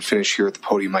phones, and then finish here at the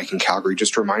podium mic in Calgary.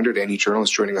 Just a reminder to any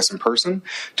journalists joining us in person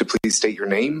to please state your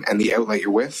name and the outlet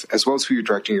you're with, as well as who you're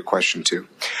directing your question to.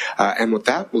 And with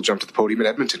that, we'll jump to the podium in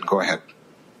Edmonton. Go ahead.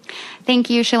 Thank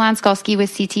you. Shailan Skolsky with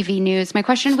CTV News. My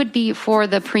question would be for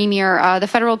the Premier. The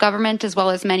federal government, as well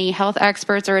as many health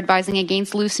experts, are advising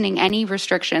against loosening any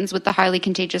restrictions with the highly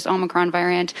contagious Omicron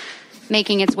variant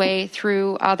making its way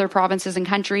through other provinces and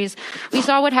countries. We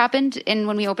saw what happened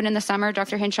when we opened in the summer.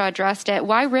 Dr. Hinshaw addressed it.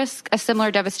 Why risk a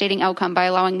similar devastating outcome by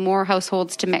allowing more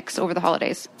households to mix over the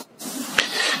holidays?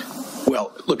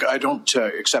 Well, look, I don't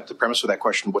accept the premise of that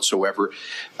question whatsoever.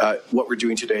 What we're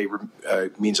doing today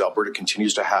means Alberta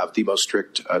continues to have the most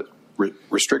strict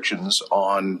restrictions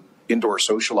on indoor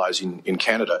socializing in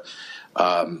Canada.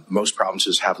 Most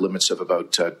provinces have limits of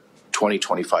about 20,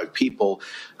 25 people.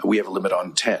 We have a limit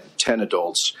on 10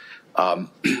 adults.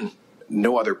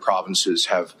 No other provinces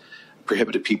have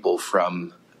prohibited people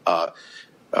from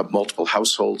multiple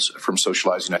households from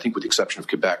socializing, I think with the exception of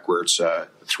Quebec, where it's a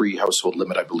 3 household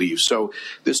limit, I believe. So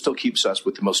this still keeps us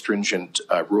with the most stringent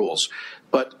rules.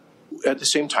 But at the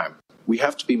same time, we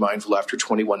have to be mindful after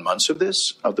 21 months of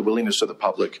this, of the willingness of the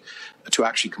public to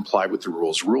actually comply with the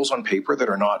rules. Rules on paper that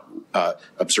are not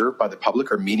observed by the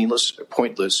public are meaningless,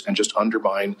 pointless, and just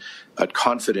undermine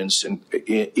confidence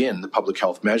in the public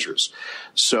health measures.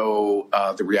 So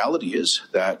the reality is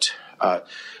that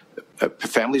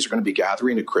families are going to be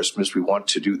gathering at Christmas. We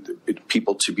want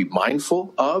people to be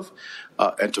mindful of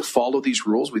and to follow these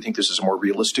rules. We think this is a more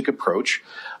realistic approach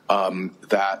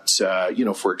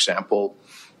for example,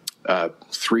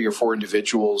 3 or 4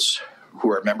 individuals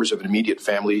who are members of an immediate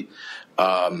family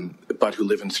but who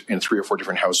live in 3 or 4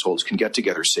 different households can get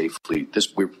together safely.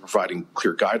 We're providing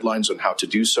clear guidelines on how to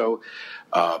do so.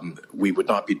 We would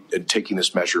not be taking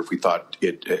this measure if we thought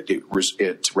it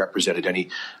represented any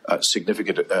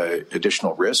significant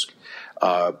additional risk.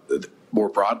 More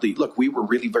broadly, look, we were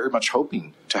really very much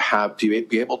hoping to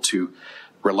be able to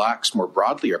relax more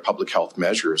broadly our public health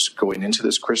measures going into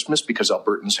this Christmas, because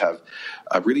Albertans have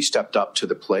really stepped up to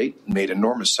the plate, made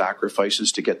enormous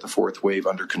sacrifices to get the 4th wave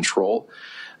under control.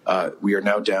 We are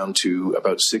now down to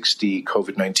about 60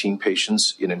 COVID-19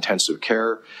 patients in intensive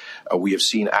care. We have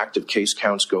seen active case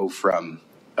counts go from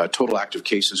total active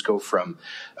cases go from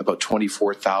about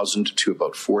 24,000 to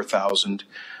about 4,000.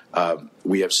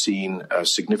 We have seen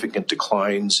significant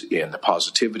declines in the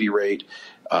positivity rate.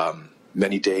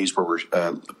 Many days where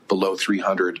we're below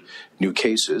 300 new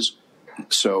cases.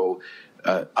 So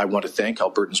I want to thank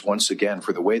Albertans once again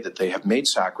for the way that they have made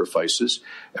sacrifices,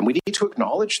 and we need to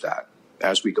acknowledge that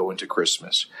as we go into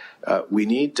Christmas. We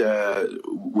need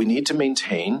to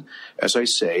maintain, as I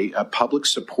say, public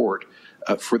support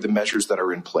for the measures that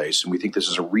are in place, and we think this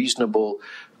is a reasonable,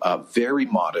 very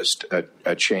modest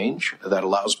change that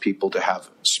allows people to have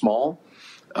small,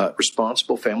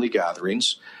 responsible family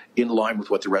gatherings in line with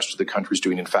what the rest of the country is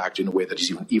doing, in fact, in a way that is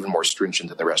even more stringent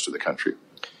than the rest of the country.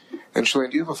 And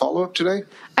Shailan, do you have a follow-up today?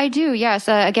 I do, yes.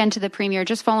 Again, to the Premier,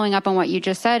 just following up on what you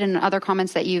just said and other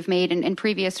comments that you've made in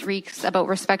previous weeks about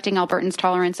respecting Albertans'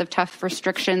 tolerance of tough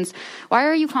restrictions. Why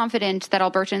are you confident that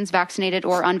Albertans, vaccinated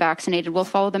or unvaccinated, will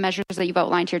follow the measures that you've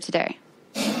outlined here today?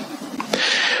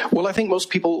 Well, I think most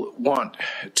people want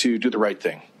to do the right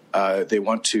thing. They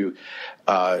want to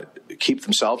keep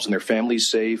themselves and their families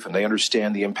safe, and they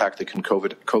understand the impact that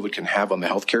COVID can have on the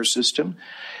healthcare system.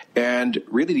 And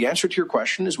really, the answer to your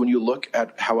question is when you look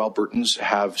at how Albertans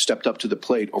have stepped up to the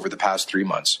plate over the past 3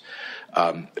 months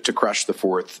to crush the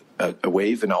 4th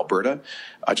wave in Alberta.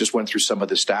 I just went through some of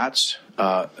the stats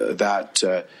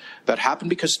that happened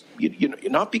because,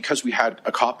 not because we had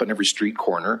a cop on every street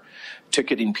corner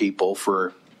ticketing people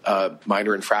for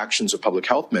minor infractions of public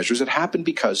health measures. It happened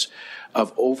because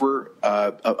of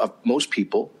of most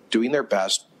people doing their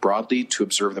best broadly to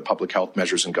observe the public health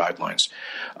measures and guidelines.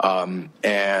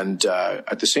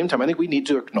 At the same time, I think we need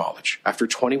to acknowledge, after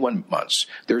 21 months,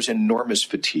 there's enormous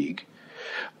fatigue.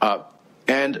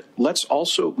 And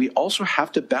we also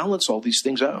have to balance all these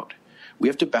things out. We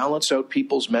have to balance out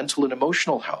people's mental and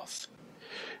emotional health.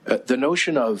 The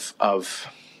notion of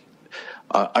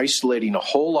isolating a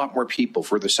whole lot more people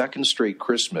for the second straight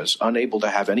Christmas, unable to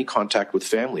have any contact with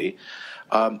family,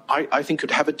 I think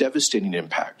could have a devastating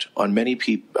impact on many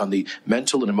people, on the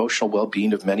mental and emotional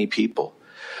well-being of many people.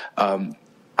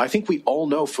 I think we all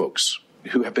know folks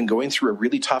who have been going through a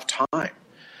really tough time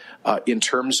in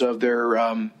terms of their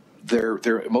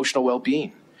emotional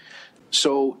well-being.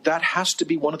 So that has to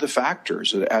be one of the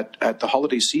factors at the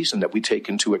holiday season that we take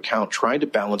into account, trying to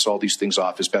balance all these things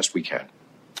off as best we can.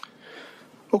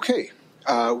 Okay.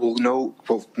 We'll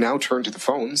now turn to the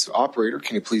phones. Operator,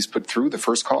 can you please put through the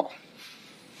first call?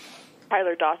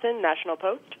 Tyler Dawson, National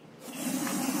Post.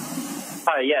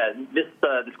 Hi,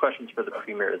 this question's for the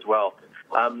Premier as well.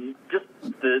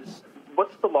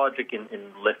 What's the logic in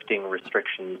lifting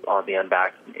restrictions on the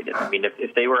unvaccinated? I mean,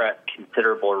 if they were at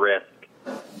considerable risk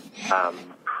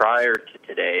prior to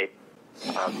today,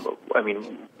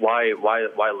 why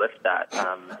lift that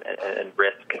and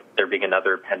risk there being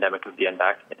another pandemic of the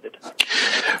unvaccinated?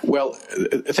 Well,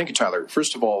 thank you, Tyler.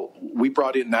 First of all, we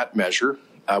brought in that measure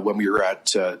when we were at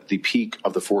the peak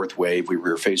of the fourth wave. We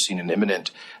were facing an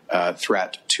imminent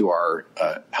threat to our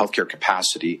healthcare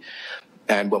capacity,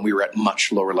 and when we were at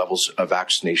much lower levels of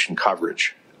vaccination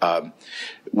coverage.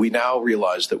 We now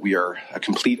realize that we are a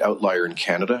complete outlier in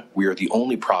Canada. We are the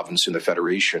only province in the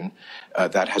Federation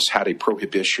that has had a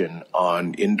prohibition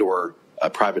on indoor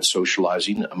private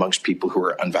socializing amongst people who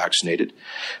are unvaccinated.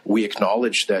 We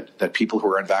acknowledge that people who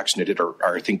are unvaccinated are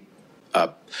I think,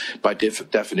 by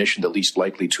definition, the least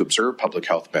likely to observe public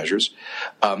health measures.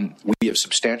 We have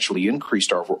substantially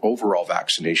increased our overall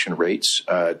vaccination rates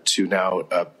to now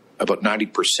about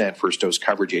 90% first dose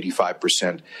coverage,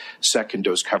 85% second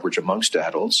dose coverage amongst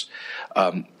adults.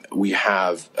 We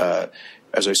have,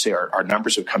 as I say, our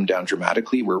numbers have come down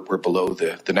dramatically. We're below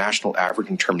the national average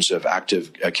in terms of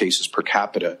active cases per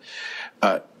capita.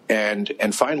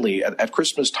 And finally, at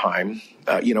Christmas time,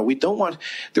 we don't want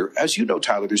there. As you know,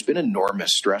 Tyler, there's been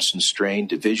enormous stress and strain,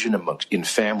 division in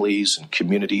families and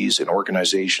communities and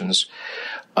organizations.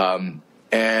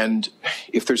 And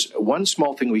if there's one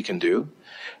small thing we can do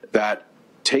that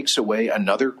takes away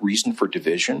another reason for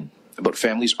division, about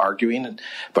families arguing,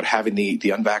 about having the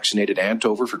unvaccinated aunt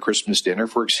over for Christmas dinner,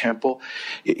 for example,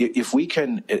 if we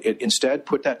can instead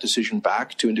put that decision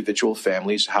back to individual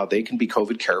families, how they can be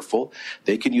COVID careful,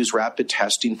 they can use rapid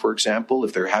testing, for example.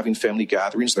 If they're having family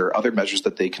gatherings, there are other measures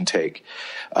that they can take.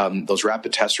 Those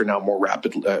rapid tests are now more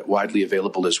widely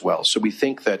available as well. So we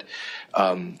think that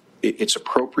it's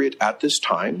appropriate at this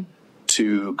time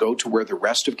to go to where the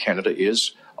rest of Canada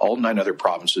is, all 9 other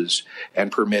provinces,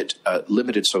 and permit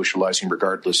limited socializing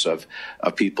regardless of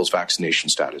people's vaccination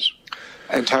status.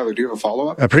 And Tyler, do you have a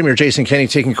follow-up? Premier Jason Kenney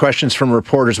taking questions from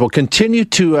reporters. We'll continue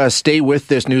to stay with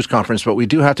this news conference, but we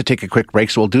do have to take a quick break,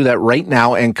 so we'll do that right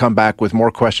now and come back with more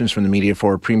questions from the media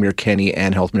for Premier Kenney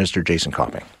and Health Minister Jason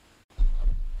Copping.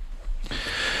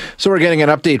 So we're getting an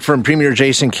update from Premier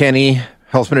Jason Kenney,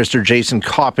 Health Minister Jason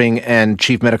Copping, and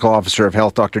Chief Medical Officer of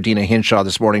Health Dr. Deena Hinshaw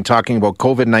this morning, talking about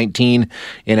COVID-19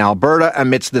 in Alberta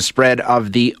amidst the spread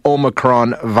of the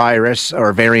Omicron virus,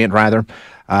 or variant rather.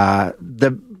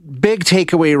 The big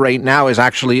takeaway right now is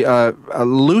actually a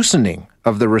loosening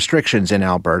of the restrictions in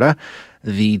Alberta.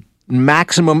 The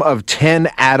maximum of 10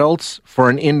 adults for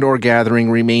an indoor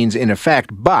gathering remains in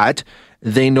effect, but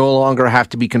they no longer have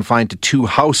to be confined to 2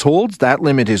 households. That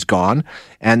limit is gone.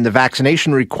 And the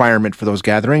vaccination requirement for those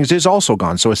gatherings is also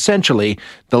gone. So essentially,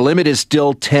 the limit is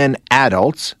still 10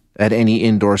 adults at any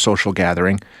indoor social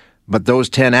gathering, but those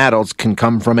 10 adults can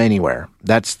come from anywhere.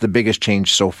 That's the biggest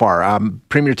change so far.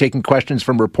 Premier taking questions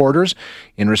from reporters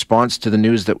in response to the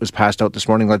news that was passed out this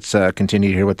morning. Let's continue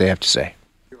to hear what they have to say.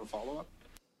 Do you have a follow-up?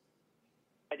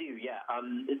 I do, yeah.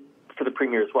 For the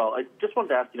Premier as well. I just wanted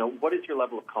to ask, what is your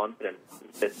level of confidence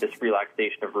that this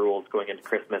relaxation of rules going into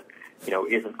Christmas,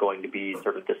 isn't going to be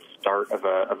sort of the start of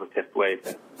a 5th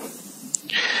wave?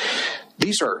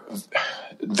 These are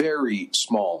very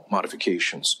small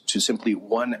modifications to simply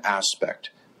one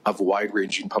aspect of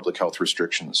wide-ranging public health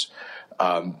restrictions.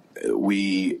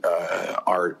 We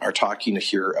are talking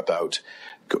here about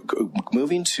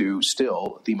moving to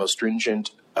still the most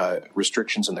stringent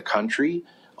restrictions in the country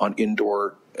on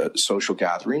indoor social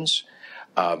gatherings.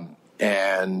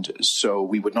 And so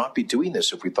we would not be doing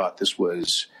this if we thought this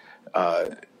was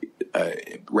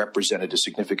represented a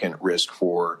significant risk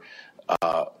for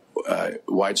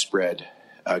widespread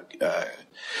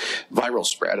viral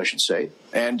spread, I should say.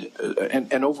 And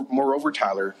moreover,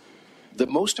 Tyler, the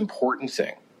most important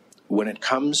thing when it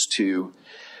comes to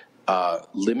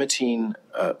limiting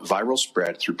viral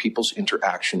spread through people's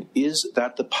interaction is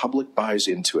that the public buys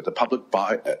into it. The public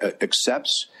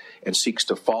accepts and seeks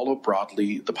to follow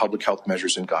broadly the public health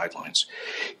measures and guidelines.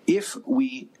 If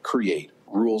we create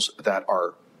rules that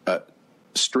are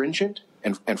stringent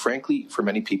and frankly, for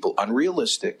many people,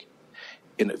 unrealistic,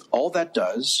 and if all that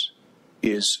does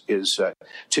is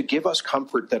to give us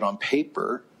comfort that on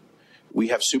paper we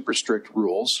have super strict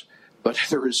rules, but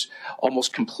there is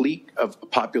almost complete of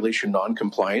population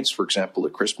non-compliance, for example,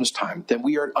 at Christmas time, then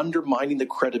we are undermining the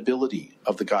credibility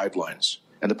of the guidelines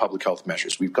and the public health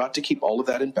measures. We've got to keep all of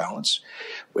that in balance.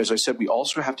 As I said, we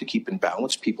also have to keep in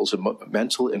balance people's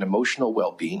mental and emotional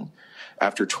well-being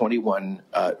after 21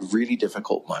 really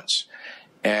difficult months.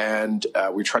 And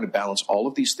we're trying to balance all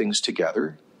of these things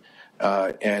together.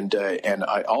 And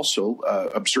I also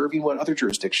observing what other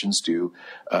jurisdictions do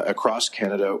across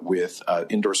Canada with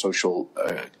indoor social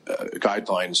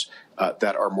guidelines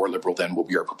that are more liberal than what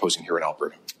we are proposing here in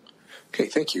Alberta. Okay,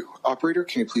 thank you. Operator,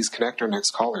 can you please connect our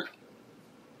next caller?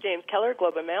 James Keller,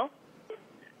 Globe and Mail.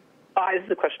 Hi, this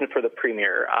is a question for the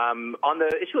Premier. On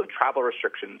the issue of travel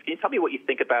restrictions, can you tell me what you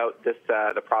think about this,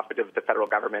 the prospect of the federal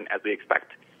government as we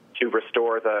expect to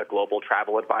restore the global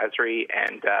travel advisory?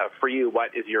 And for you,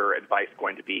 what is your advice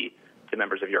going to be to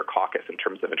members of your caucus in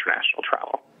terms of international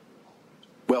travel?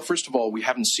 Well, first of all, we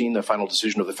haven't seen the final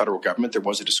decision of the federal government. There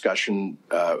was a discussion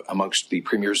amongst the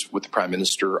premiers with the Prime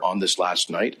Minister on this last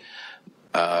night.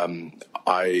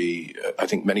 I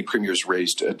think many premiers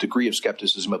raised a degree of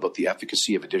skepticism about the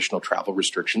efficacy of additional travel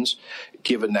restrictions,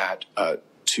 given that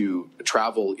to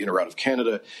travel in or out of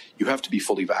Canada, you have to be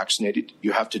fully vaccinated.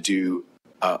 You have to do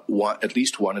at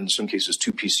least one, in some cases,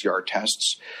 2 PCR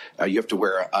tests. You have to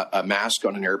wear a mask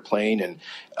on an airplane, and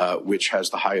which has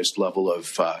the highest level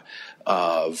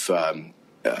of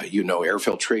air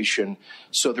filtration.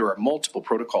 So there are multiple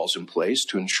protocols in place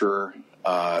to ensure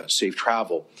safe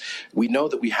travel. We know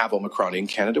that we have Omicron in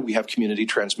Canada. We have community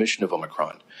transmission of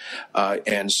Omicron.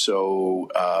 And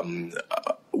so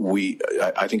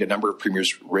I think a number of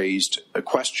premiers raised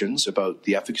questions about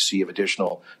the efficacy of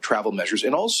additional travel measures.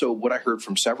 And also what I heard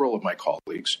from several of my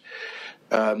colleagues,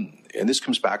 and this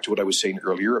comes back to what I was saying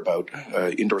earlier about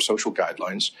indoor social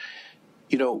guidelines.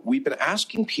 You know, we've been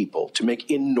asking people to make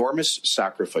enormous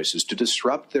sacrifices to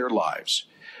disrupt their lives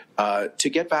to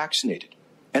get vaccinated.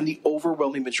 And the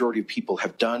overwhelming majority of people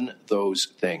have done those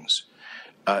things.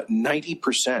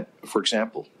 90%, for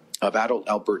example, of adult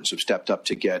Albertans have stepped up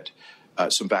to get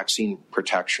some vaccine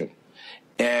protection.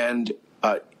 And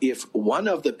if one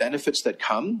of the benefits that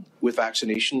come with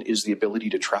vaccination is the ability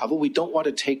to travel, we don't want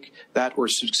to take that or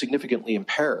significantly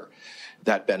impair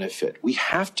that benefit. We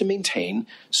have to maintain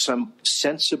some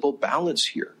sensible balance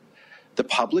here. The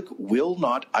public will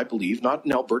not, I believe, not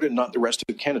in Alberta and not in the rest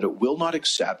of Canada, will not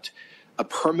accept a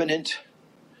permanent,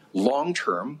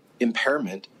 long-term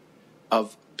impairment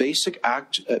of basic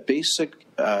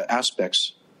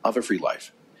aspects of a free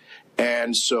life.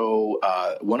 And so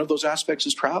one of those aspects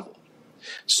is travel.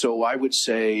 So I would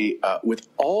say with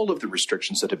all of the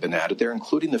restrictions that have been added there,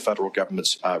 including the federal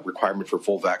government's requirement for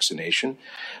full vaccination,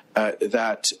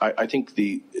 that I think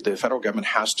the federal government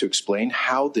has to explain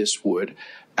how this would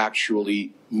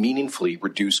actually meaningfully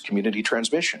reduce community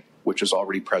transmission, which is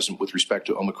already present with respect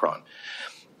to Omicron.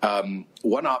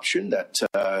 One option that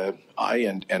I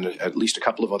and at least a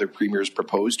couple of other premiers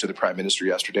proposed to the Prime Minister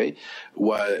yesterday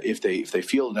was if they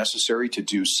feel necessary to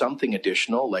do something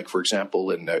additional, like, for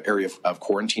example, in the area of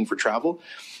quarantine for travel,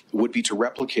 would be to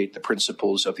replicate the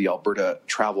principles of the Alberta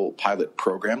Travel Pilot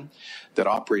Program that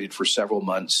operated for several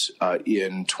months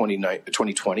in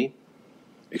 2020.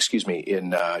 Excuse me,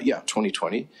 in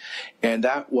 2020. And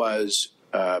that was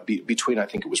between, I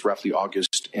think it was roughly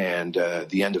August and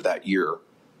the end of that year.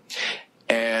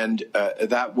 And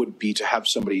that would be to have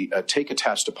somebody take a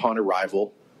test upon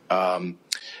arrival, and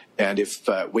if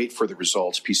wait for the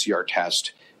results, PCR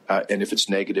test, and if it's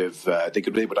negative, they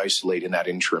could be able to isolate in that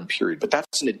interim period. But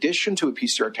that's in addition to a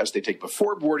PCR test they take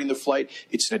before boarding the flight.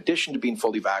 It's in addition to being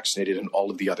fully vaccinated and all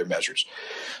of the other measures.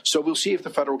 So we'll see if the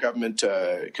federal government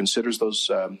considers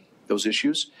those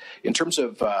issues. In terms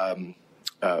of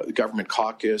the government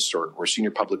caucus or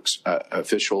senior public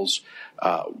officials,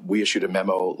 we issued a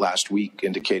memo last week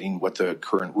indicating what the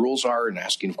current rules are and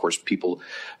asking, of course, people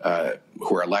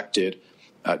who are elected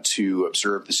to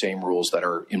observe the same rules that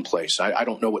are in place. I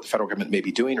don't know what the federal government may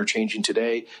be doing or changing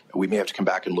today. We may have to come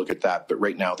back and look at that, but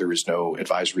right now there is no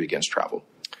advisory against travel.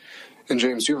 And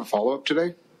James, do you have a follow-up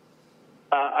today?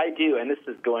 I do, and this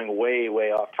is going way,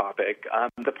 way off topic.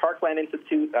 The Parkland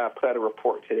Institute put out a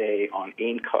report today on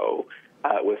Aimco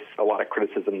with a lot of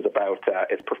criticisms about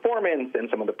its performance and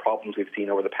some of the problems we've seen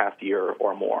over the past year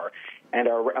or more. And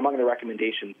among the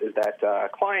recommendations is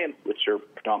that clients, which are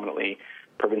predominantly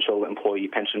provincial employee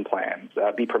pension plans,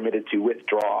 be permitted to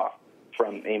withdraw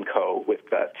from Aimco with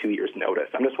 2 years' notice.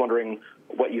 I'm just wondering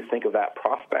what you think of that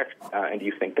prospect, and do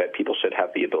you think that people should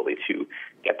have the ability to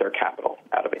get their capital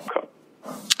out of Aimco?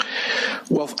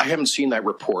 Well, I haven't seen that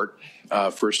report,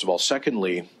 first of all.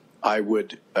 Secondly,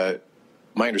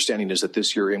 my understanding is that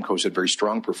this year Aimco's had very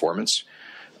strong performance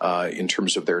in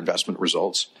terms of their investment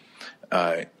results,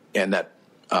 and that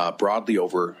broadly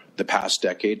over the past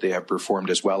decade they have performed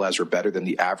as well as or better than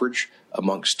the average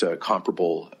amongst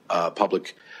comparable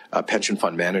public pension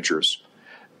fund managers.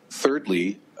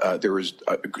 Thirdly, there is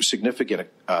a significant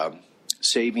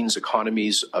savings,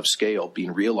 economies of scale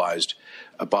being realized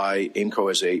by Aimco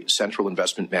as a central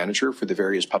investment manager for the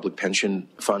various public pension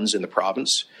funds in the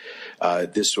province.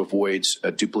 This avoids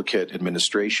a duplicate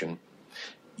administration.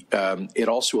 It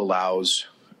also allows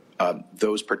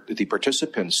the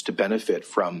participants to benefit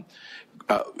from,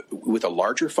 with a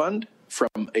larger fund, from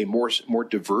a more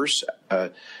diverse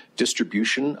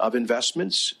distribution of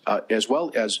investments, as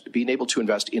well as being able to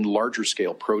invest in larger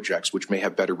scale projects which may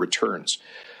have better returns.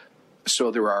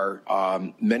 So there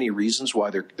are many reasons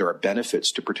why there are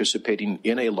benefits to participating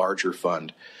in a larger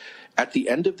fund. At the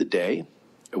end of the day,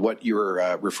 what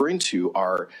you're referring to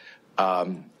are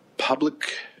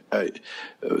public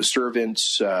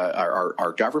servants,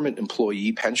 our government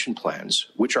employee pension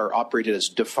plans, which are operated as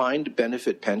defined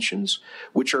benefit pensions,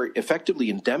 which are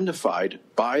effectively indemnified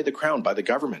by the Crown, by the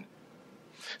government.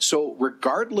 So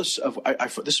regardless of,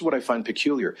 this is what I find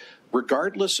peculiar,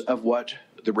 regardless of what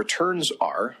the returns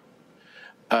are,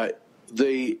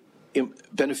 the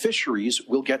beneficiaries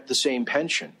will get the same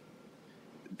pension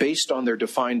based on their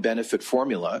defined benefit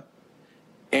formula.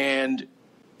 And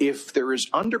if there is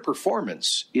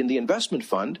underperformance in the investment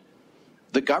fund,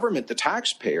 the government, the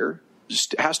taxpayer,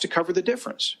 has to cover the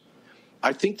difference.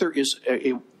 I think there is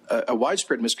a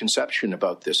widespread misconception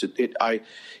about this.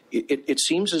 It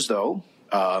seems as though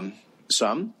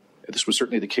this was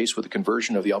certainly the case with the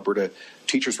conversion of the Alberta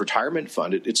Teachers Retirement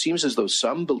Fund. It seems as though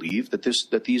some believe that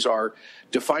these are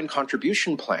defined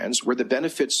contribution plans where the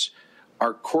benefits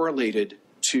are correlated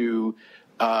to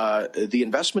the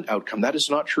investment outcome. That is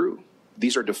not true.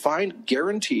 These are defined,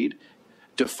 guaranteed,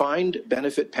 defined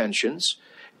benefit pensions,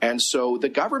 and so the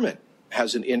government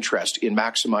has an interest in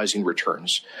maximizing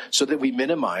returns so that we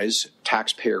minimize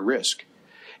taxpayer risk.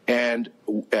 And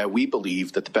we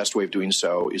believe that the best way of doing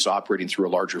so is operating through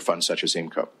a larger fund such as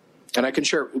Aimco. And I can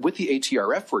share with the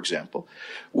ATRF, for example,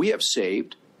 we have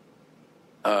saved,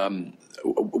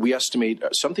 we estimate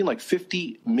something like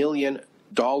 $50 million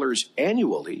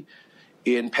annually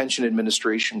in pension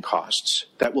administration costs.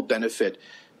 That will benefit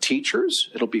teachers.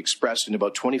 It'll be expressed in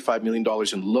about $25 million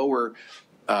in lower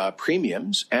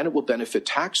premiums, and it will benefit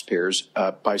taxpayers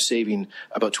by saving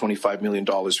about $25 million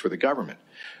for the government.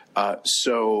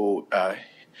 So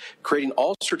creating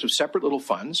all sorts of separate little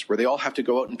funds where they all have to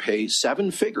go out and pay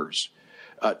seven figures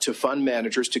to fund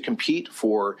managers to compete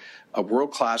for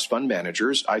world-class fund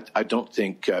managers, I don't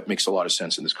think makes a lot of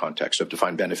sense in this context of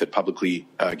defined benefit publicly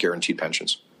guaranteed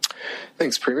pensions.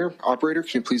 Thanks, Premier. Operator,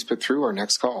 can you please put through our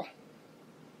next call?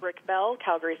 Rick Bell,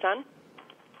 Calgary Sun.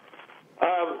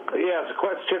 Yes, a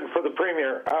question for the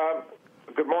Premier.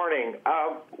 Good morning.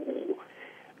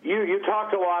 You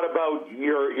talked a lot about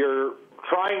you're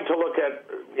trying to look at,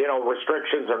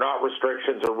 restrictions or not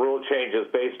restrictions or rule changes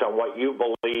based on what you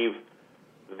believe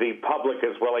the public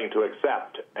is willing to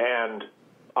accept. And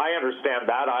I understand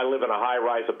that. I live in a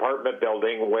high-rise apartment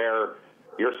building where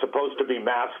you're supposed to be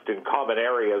masked in common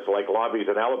areas like lobbies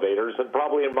and elevators, and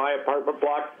probably in my apartment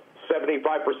block,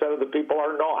 75% of the people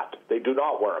are not. They do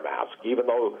not wear a mask, even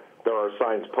though there are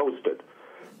signs posted.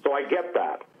 So I get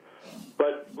that.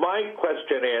 But my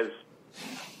question is,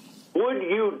 would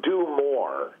you do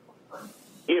more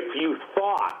if you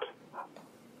thought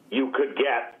you could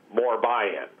get more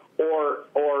buy-in? Or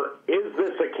is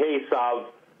this a case of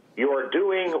you're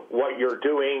doing what you're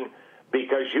doing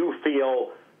because you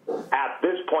feel at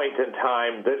this point in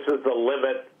time this is the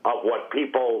limit of what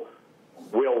people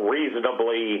will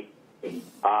reasonably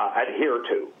adhere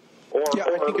to?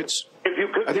 I think it's... If you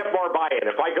could get more buy-in,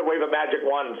 if I could wave a magic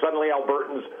wand and suddenly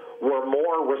Albertans were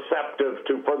more receptive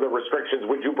to further restrictions,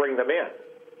 would you bring them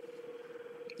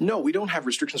in? No, we don't have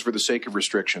restrictions for the sake of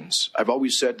restrictions. I've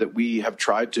always said that we have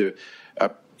tried to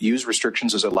use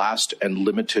restrictions as a last and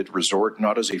limited resort,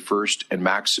 not as a first and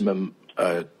maximum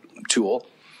tool.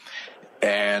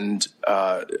 And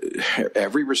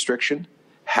every restriction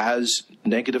has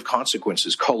negative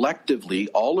consequences. Collectively,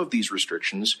 all of these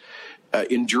restrictions,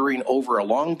 enduring over a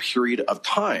long period of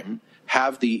time,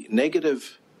 have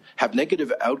negative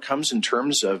outcomes in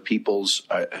terms of people's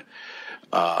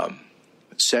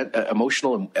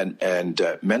emotional and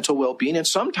mental well-being. And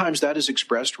sometimes that is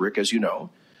expressed, Rick, as you know,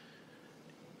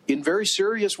 in very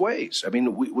serious ways. I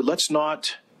mean, let's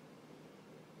not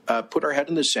put our head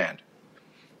in the sand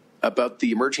about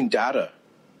the emerging data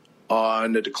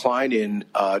on a decline in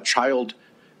child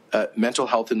mental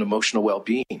health and emotional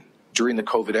well-being during the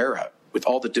COVID era, with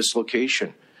all the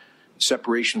dislocation,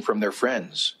 separation from their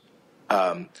friends.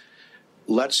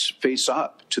 Let's face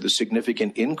up to the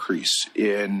significant increase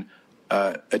in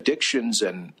addictions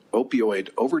and opioid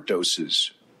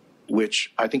overdoses,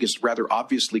 which I think is rather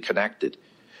obviously connected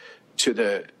to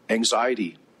the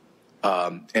anxiety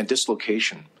and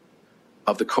dislocation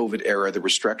of the COVID era, the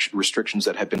restrictions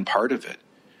that have been part of it.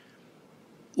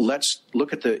 Let's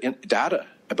look at the data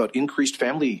about increased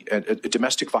family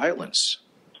domestic violence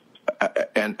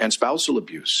and spousal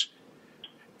abuse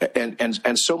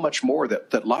and so much more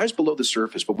that lies below the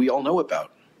surface, but we all know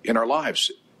about in our lives.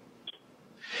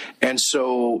 And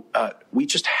so we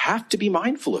just have to be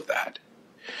mindful of that.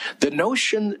 The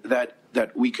notion that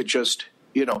we could just,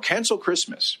 cancel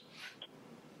Christmas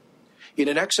in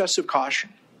an excess of caution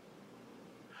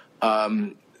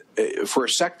for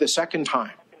the second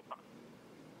time,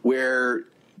 where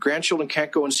grandchildren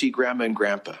can't go and see grandma and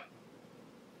grandpa,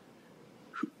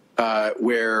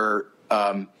 where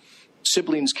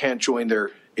siblings can't join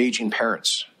their aging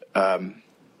parents.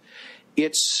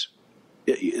 It's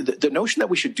the notion that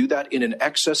we should do that in an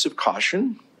excess of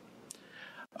caution,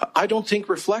 I don't think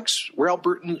reflects what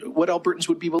Albertans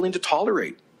would be willing to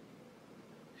tolerate.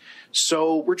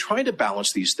 So we're trying to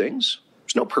balance these things.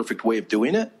 There's no perfect way of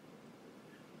doing it.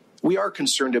 We are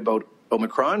concerned about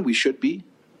Omicron. We should be.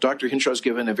 Dr. Hinshaw has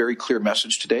given a very clear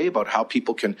message today about how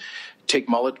people can take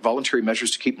voluntary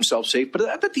measures to keep themselves safe. But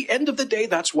at the end of the day,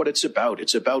 that's what it's about.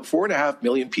 It's about 4.5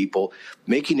 million people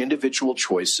making individual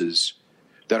choices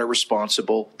that are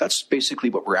responsible. That's basically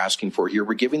what we're asking for here.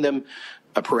 We're giving them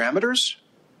parameters.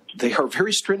 They are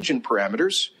very stringent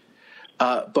parameters,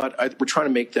 but we're trying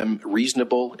to make them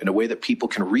reasonable in a way that people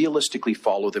can realistically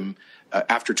follow them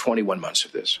after 21 months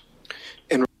of this.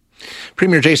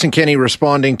 Premier Jason Kenney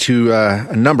responding to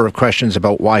a number of questions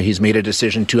about why he's made a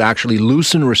decision to actually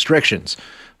loosen restrictions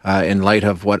in light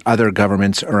of what other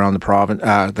governments around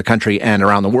the country and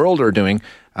around the world are doing.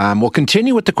 We'll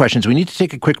continue with the questions. We need to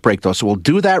take a quick break, though, so we'll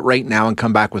do that right now and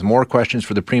come back with more questions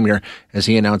for the Premier as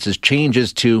he announces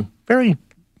changes to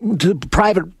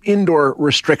private indoor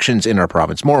restrictions in our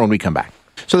province. More when we come back.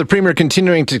 So the Premier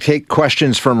continuing to take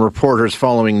questions from reporters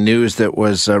following news that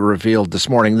was revealed this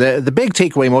morning. The big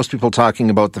takeaway, most people talking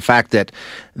about the fact that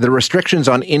the restrictions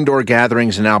on indoor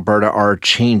gatherings in Alberta are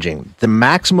changing. The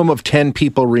maximum of 10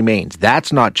 people remains.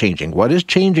 That's not changing. What is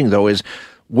changing, though, is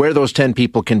where those 10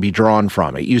 people can be drawn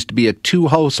from. It used to be a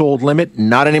 2-household limit,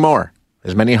 not anymore.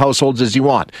 As many households as you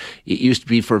want. It used to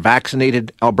be for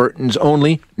vaccinated Albertans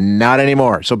only, not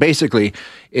anymore. So basically,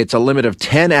 it's a limit of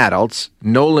 10 adults,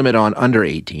 no limit on under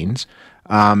 18s,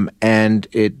 and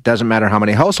it doesn't matter how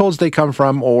many households they come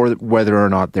from or whether or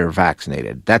not they're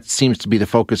vaccinated. That seems to be the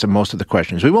focus of most of the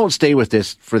questions. We won't stay with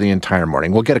this for the entire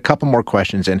morning. We'll get a couple more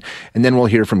questions in, and then we'll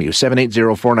hear from you.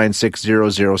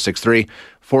 780-496-0063.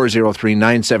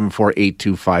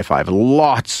 403-974-8255.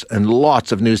 Lots and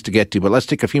lots of news to get to, but let's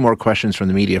take a few more questions from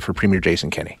the media for Premier Jason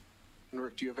Kenney.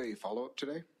 Rick, do you have a follow-up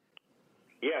today?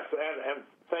 Yes, and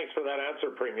thanks for that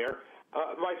answer, Premier.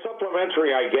 My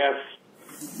supplementary, I guess,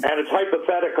 and it's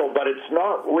hypothetical, but it's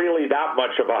not really that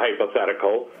much of a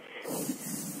hypothetical.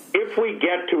 If we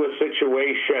get to a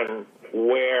situation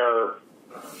where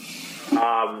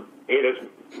it is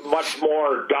much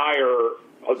more dire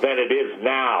than it is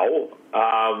now,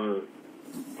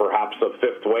 perhaps a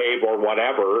fifth wave or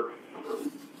whatever,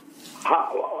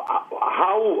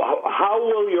 how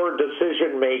will your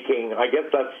decision making, I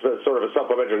guess that's sort of a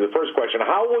supplementary to the first question,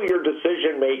 how will your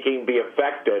decision making be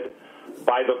affected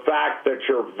by the fact that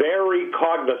you're very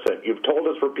cognizant, you've told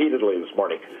us repeatedly this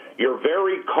morning, you're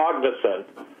very cognizant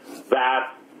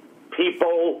that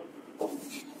people,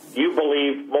 you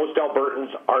believe most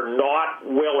Albertans are not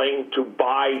willing to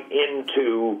buy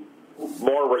into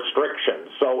more restrictions.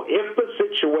 So if the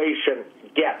situation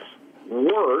gets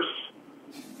worse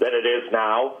than it is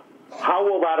now, how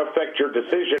will that affect your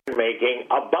decision making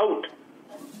about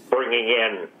bringing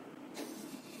in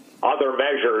other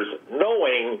measures,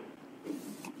 knowing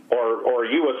or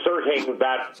you asserting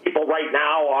that people right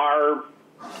now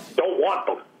don't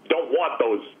want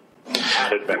those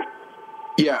added measures?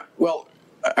 Yeah, well,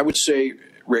 I would say,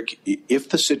 Rick, if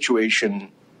the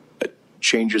situation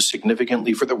changes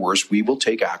significantly for the worse, we will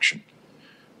take action.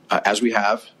 As we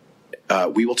have,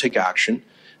 we will take action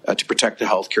to protect the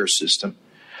healthcare system.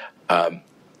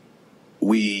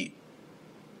 We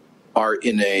are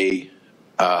in a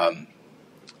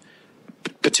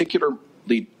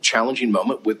particularly challenging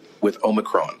moment with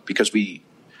Omicron because we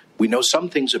know some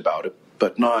things about it,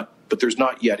 but there's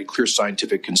not yet a clear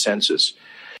scientific consensus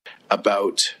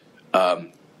about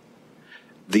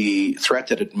the threat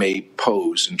that it may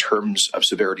pose in terms of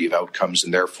severity of outcomes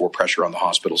and therefore pressure on the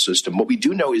hospital system. What we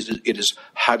do know is that it is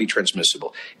highly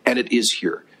transmissible, and it is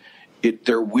here.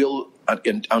 There will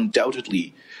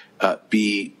undoubtedly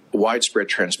be widespread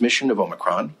transmission of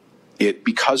Omicron.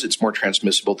 Because it's more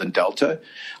transmissible than Delta,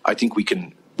 I think we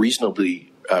can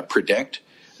reasonably predict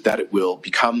that it will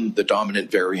become the dominant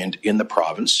variant in the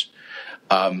province.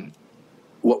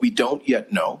 What we don't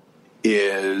yet know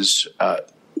is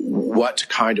what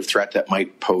kind of threat that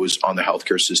might pose on the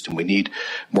healthcare system. We need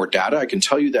more data. I can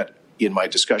tell you that in my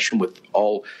discussion with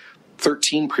all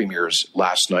 13 premiers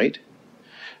last night,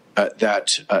 that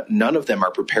none of them are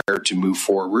prepared to move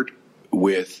forward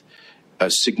with a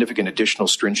significant additional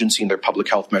stringency in their public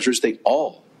health measures. They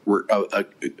all were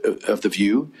of the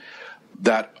view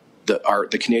that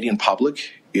the Canadian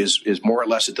public is more or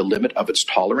less at the limit of its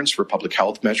tolerance for public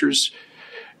health measures,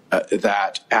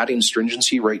 that adding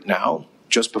stringency right now,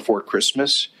 just before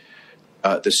Christmas,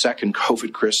 the second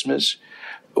COVID Christmas,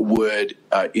 would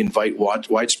invite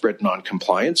widespread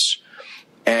non-compliance,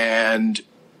 and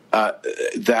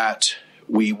that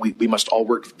we must all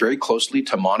work very closely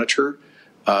to monitor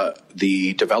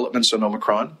the developments on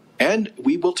Omicron, and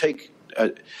we will take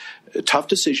tough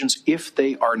decisions if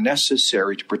they are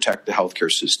necessary to protect the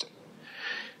healthcare system.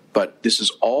 But this is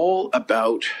all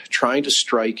about trying to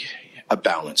strike a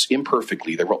balance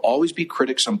imperfectly. There will always be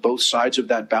critics on both sides of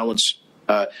that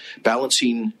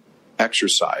balancing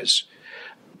exercise.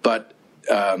 But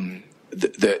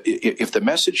if the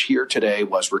message here today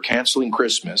was we're canceling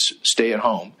Christmas, stay at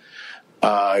home,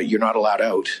 you're not allowed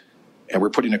out, and we're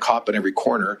putting a cop in every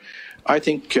corner, I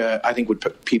think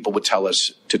what people would tell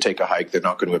us to take a hike, they're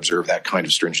not going to observe that kind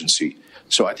of stringency.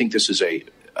 So I think this is a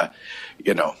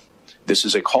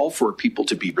call for people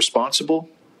to be responsible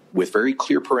with very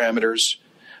clear parameters.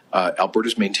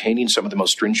 Alberta's maintaining some of the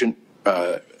most stringent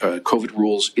COVID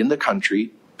rules in the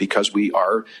country because we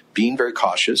are being very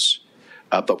cautious,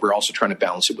 but we're also trying to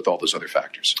balance it with all those other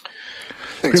factors.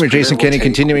 Thanks, Premier Jason Kenney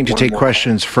continuing to take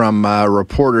questions from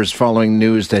reporters following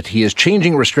news that he is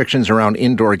changing restrictions around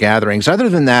indoor gatherings. Other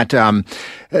than that,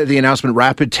 the announcement,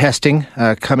 rapid testing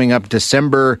coming up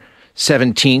December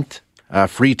 17th.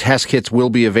 Free test kits will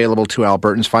be available to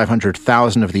Albertans,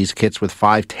 500,000 of these kits with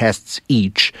 5 tests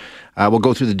each. We'll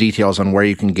go through the details on where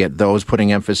you can get those,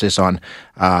 putting emphasis on,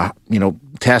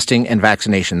 testing and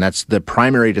vaccination. That's the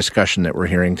primary discussion that we're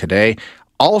hearing today.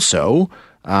 Also,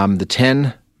 the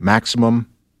 10 maximum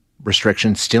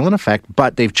restrictions still in effect,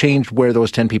 but they've changed where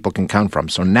those 10 people can come from.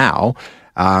 So now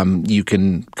you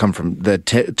can come from the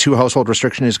 2 household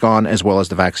restriction is gone, as well as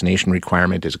the vaccination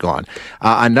requirement is gone.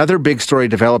 Another big story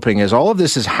developing as all of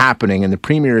this is happening, and the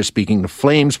Premier is speaking, the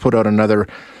Flames put out another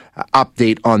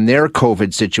update on their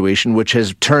COVID situation, which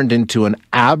has turned into an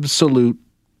absolute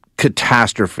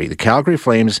catastrophe. The Calgary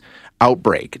Flames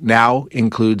outbreak now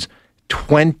includes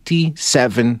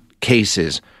 27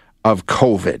 cases of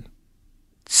COVID.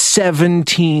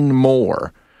 17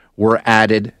 more were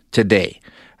added today.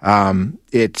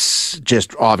 It's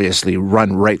just obviously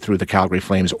run right through the Calgary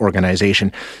Flames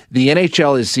organization. The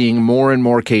NHL is seeing more and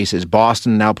more cases.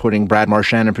 Boston now putting Brad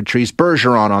Marchand and Patrice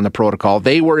Bergeron on the protocol.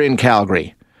 They were in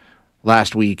Calgary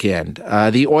last weekend.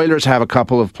 The Oilers have a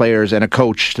couple of players and a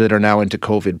coach that are now into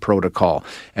COVID protocol.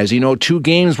 As you know, 2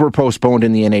 games were postponed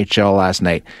in the NHL last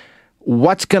night.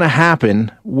 What's going to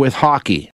happen with hockey?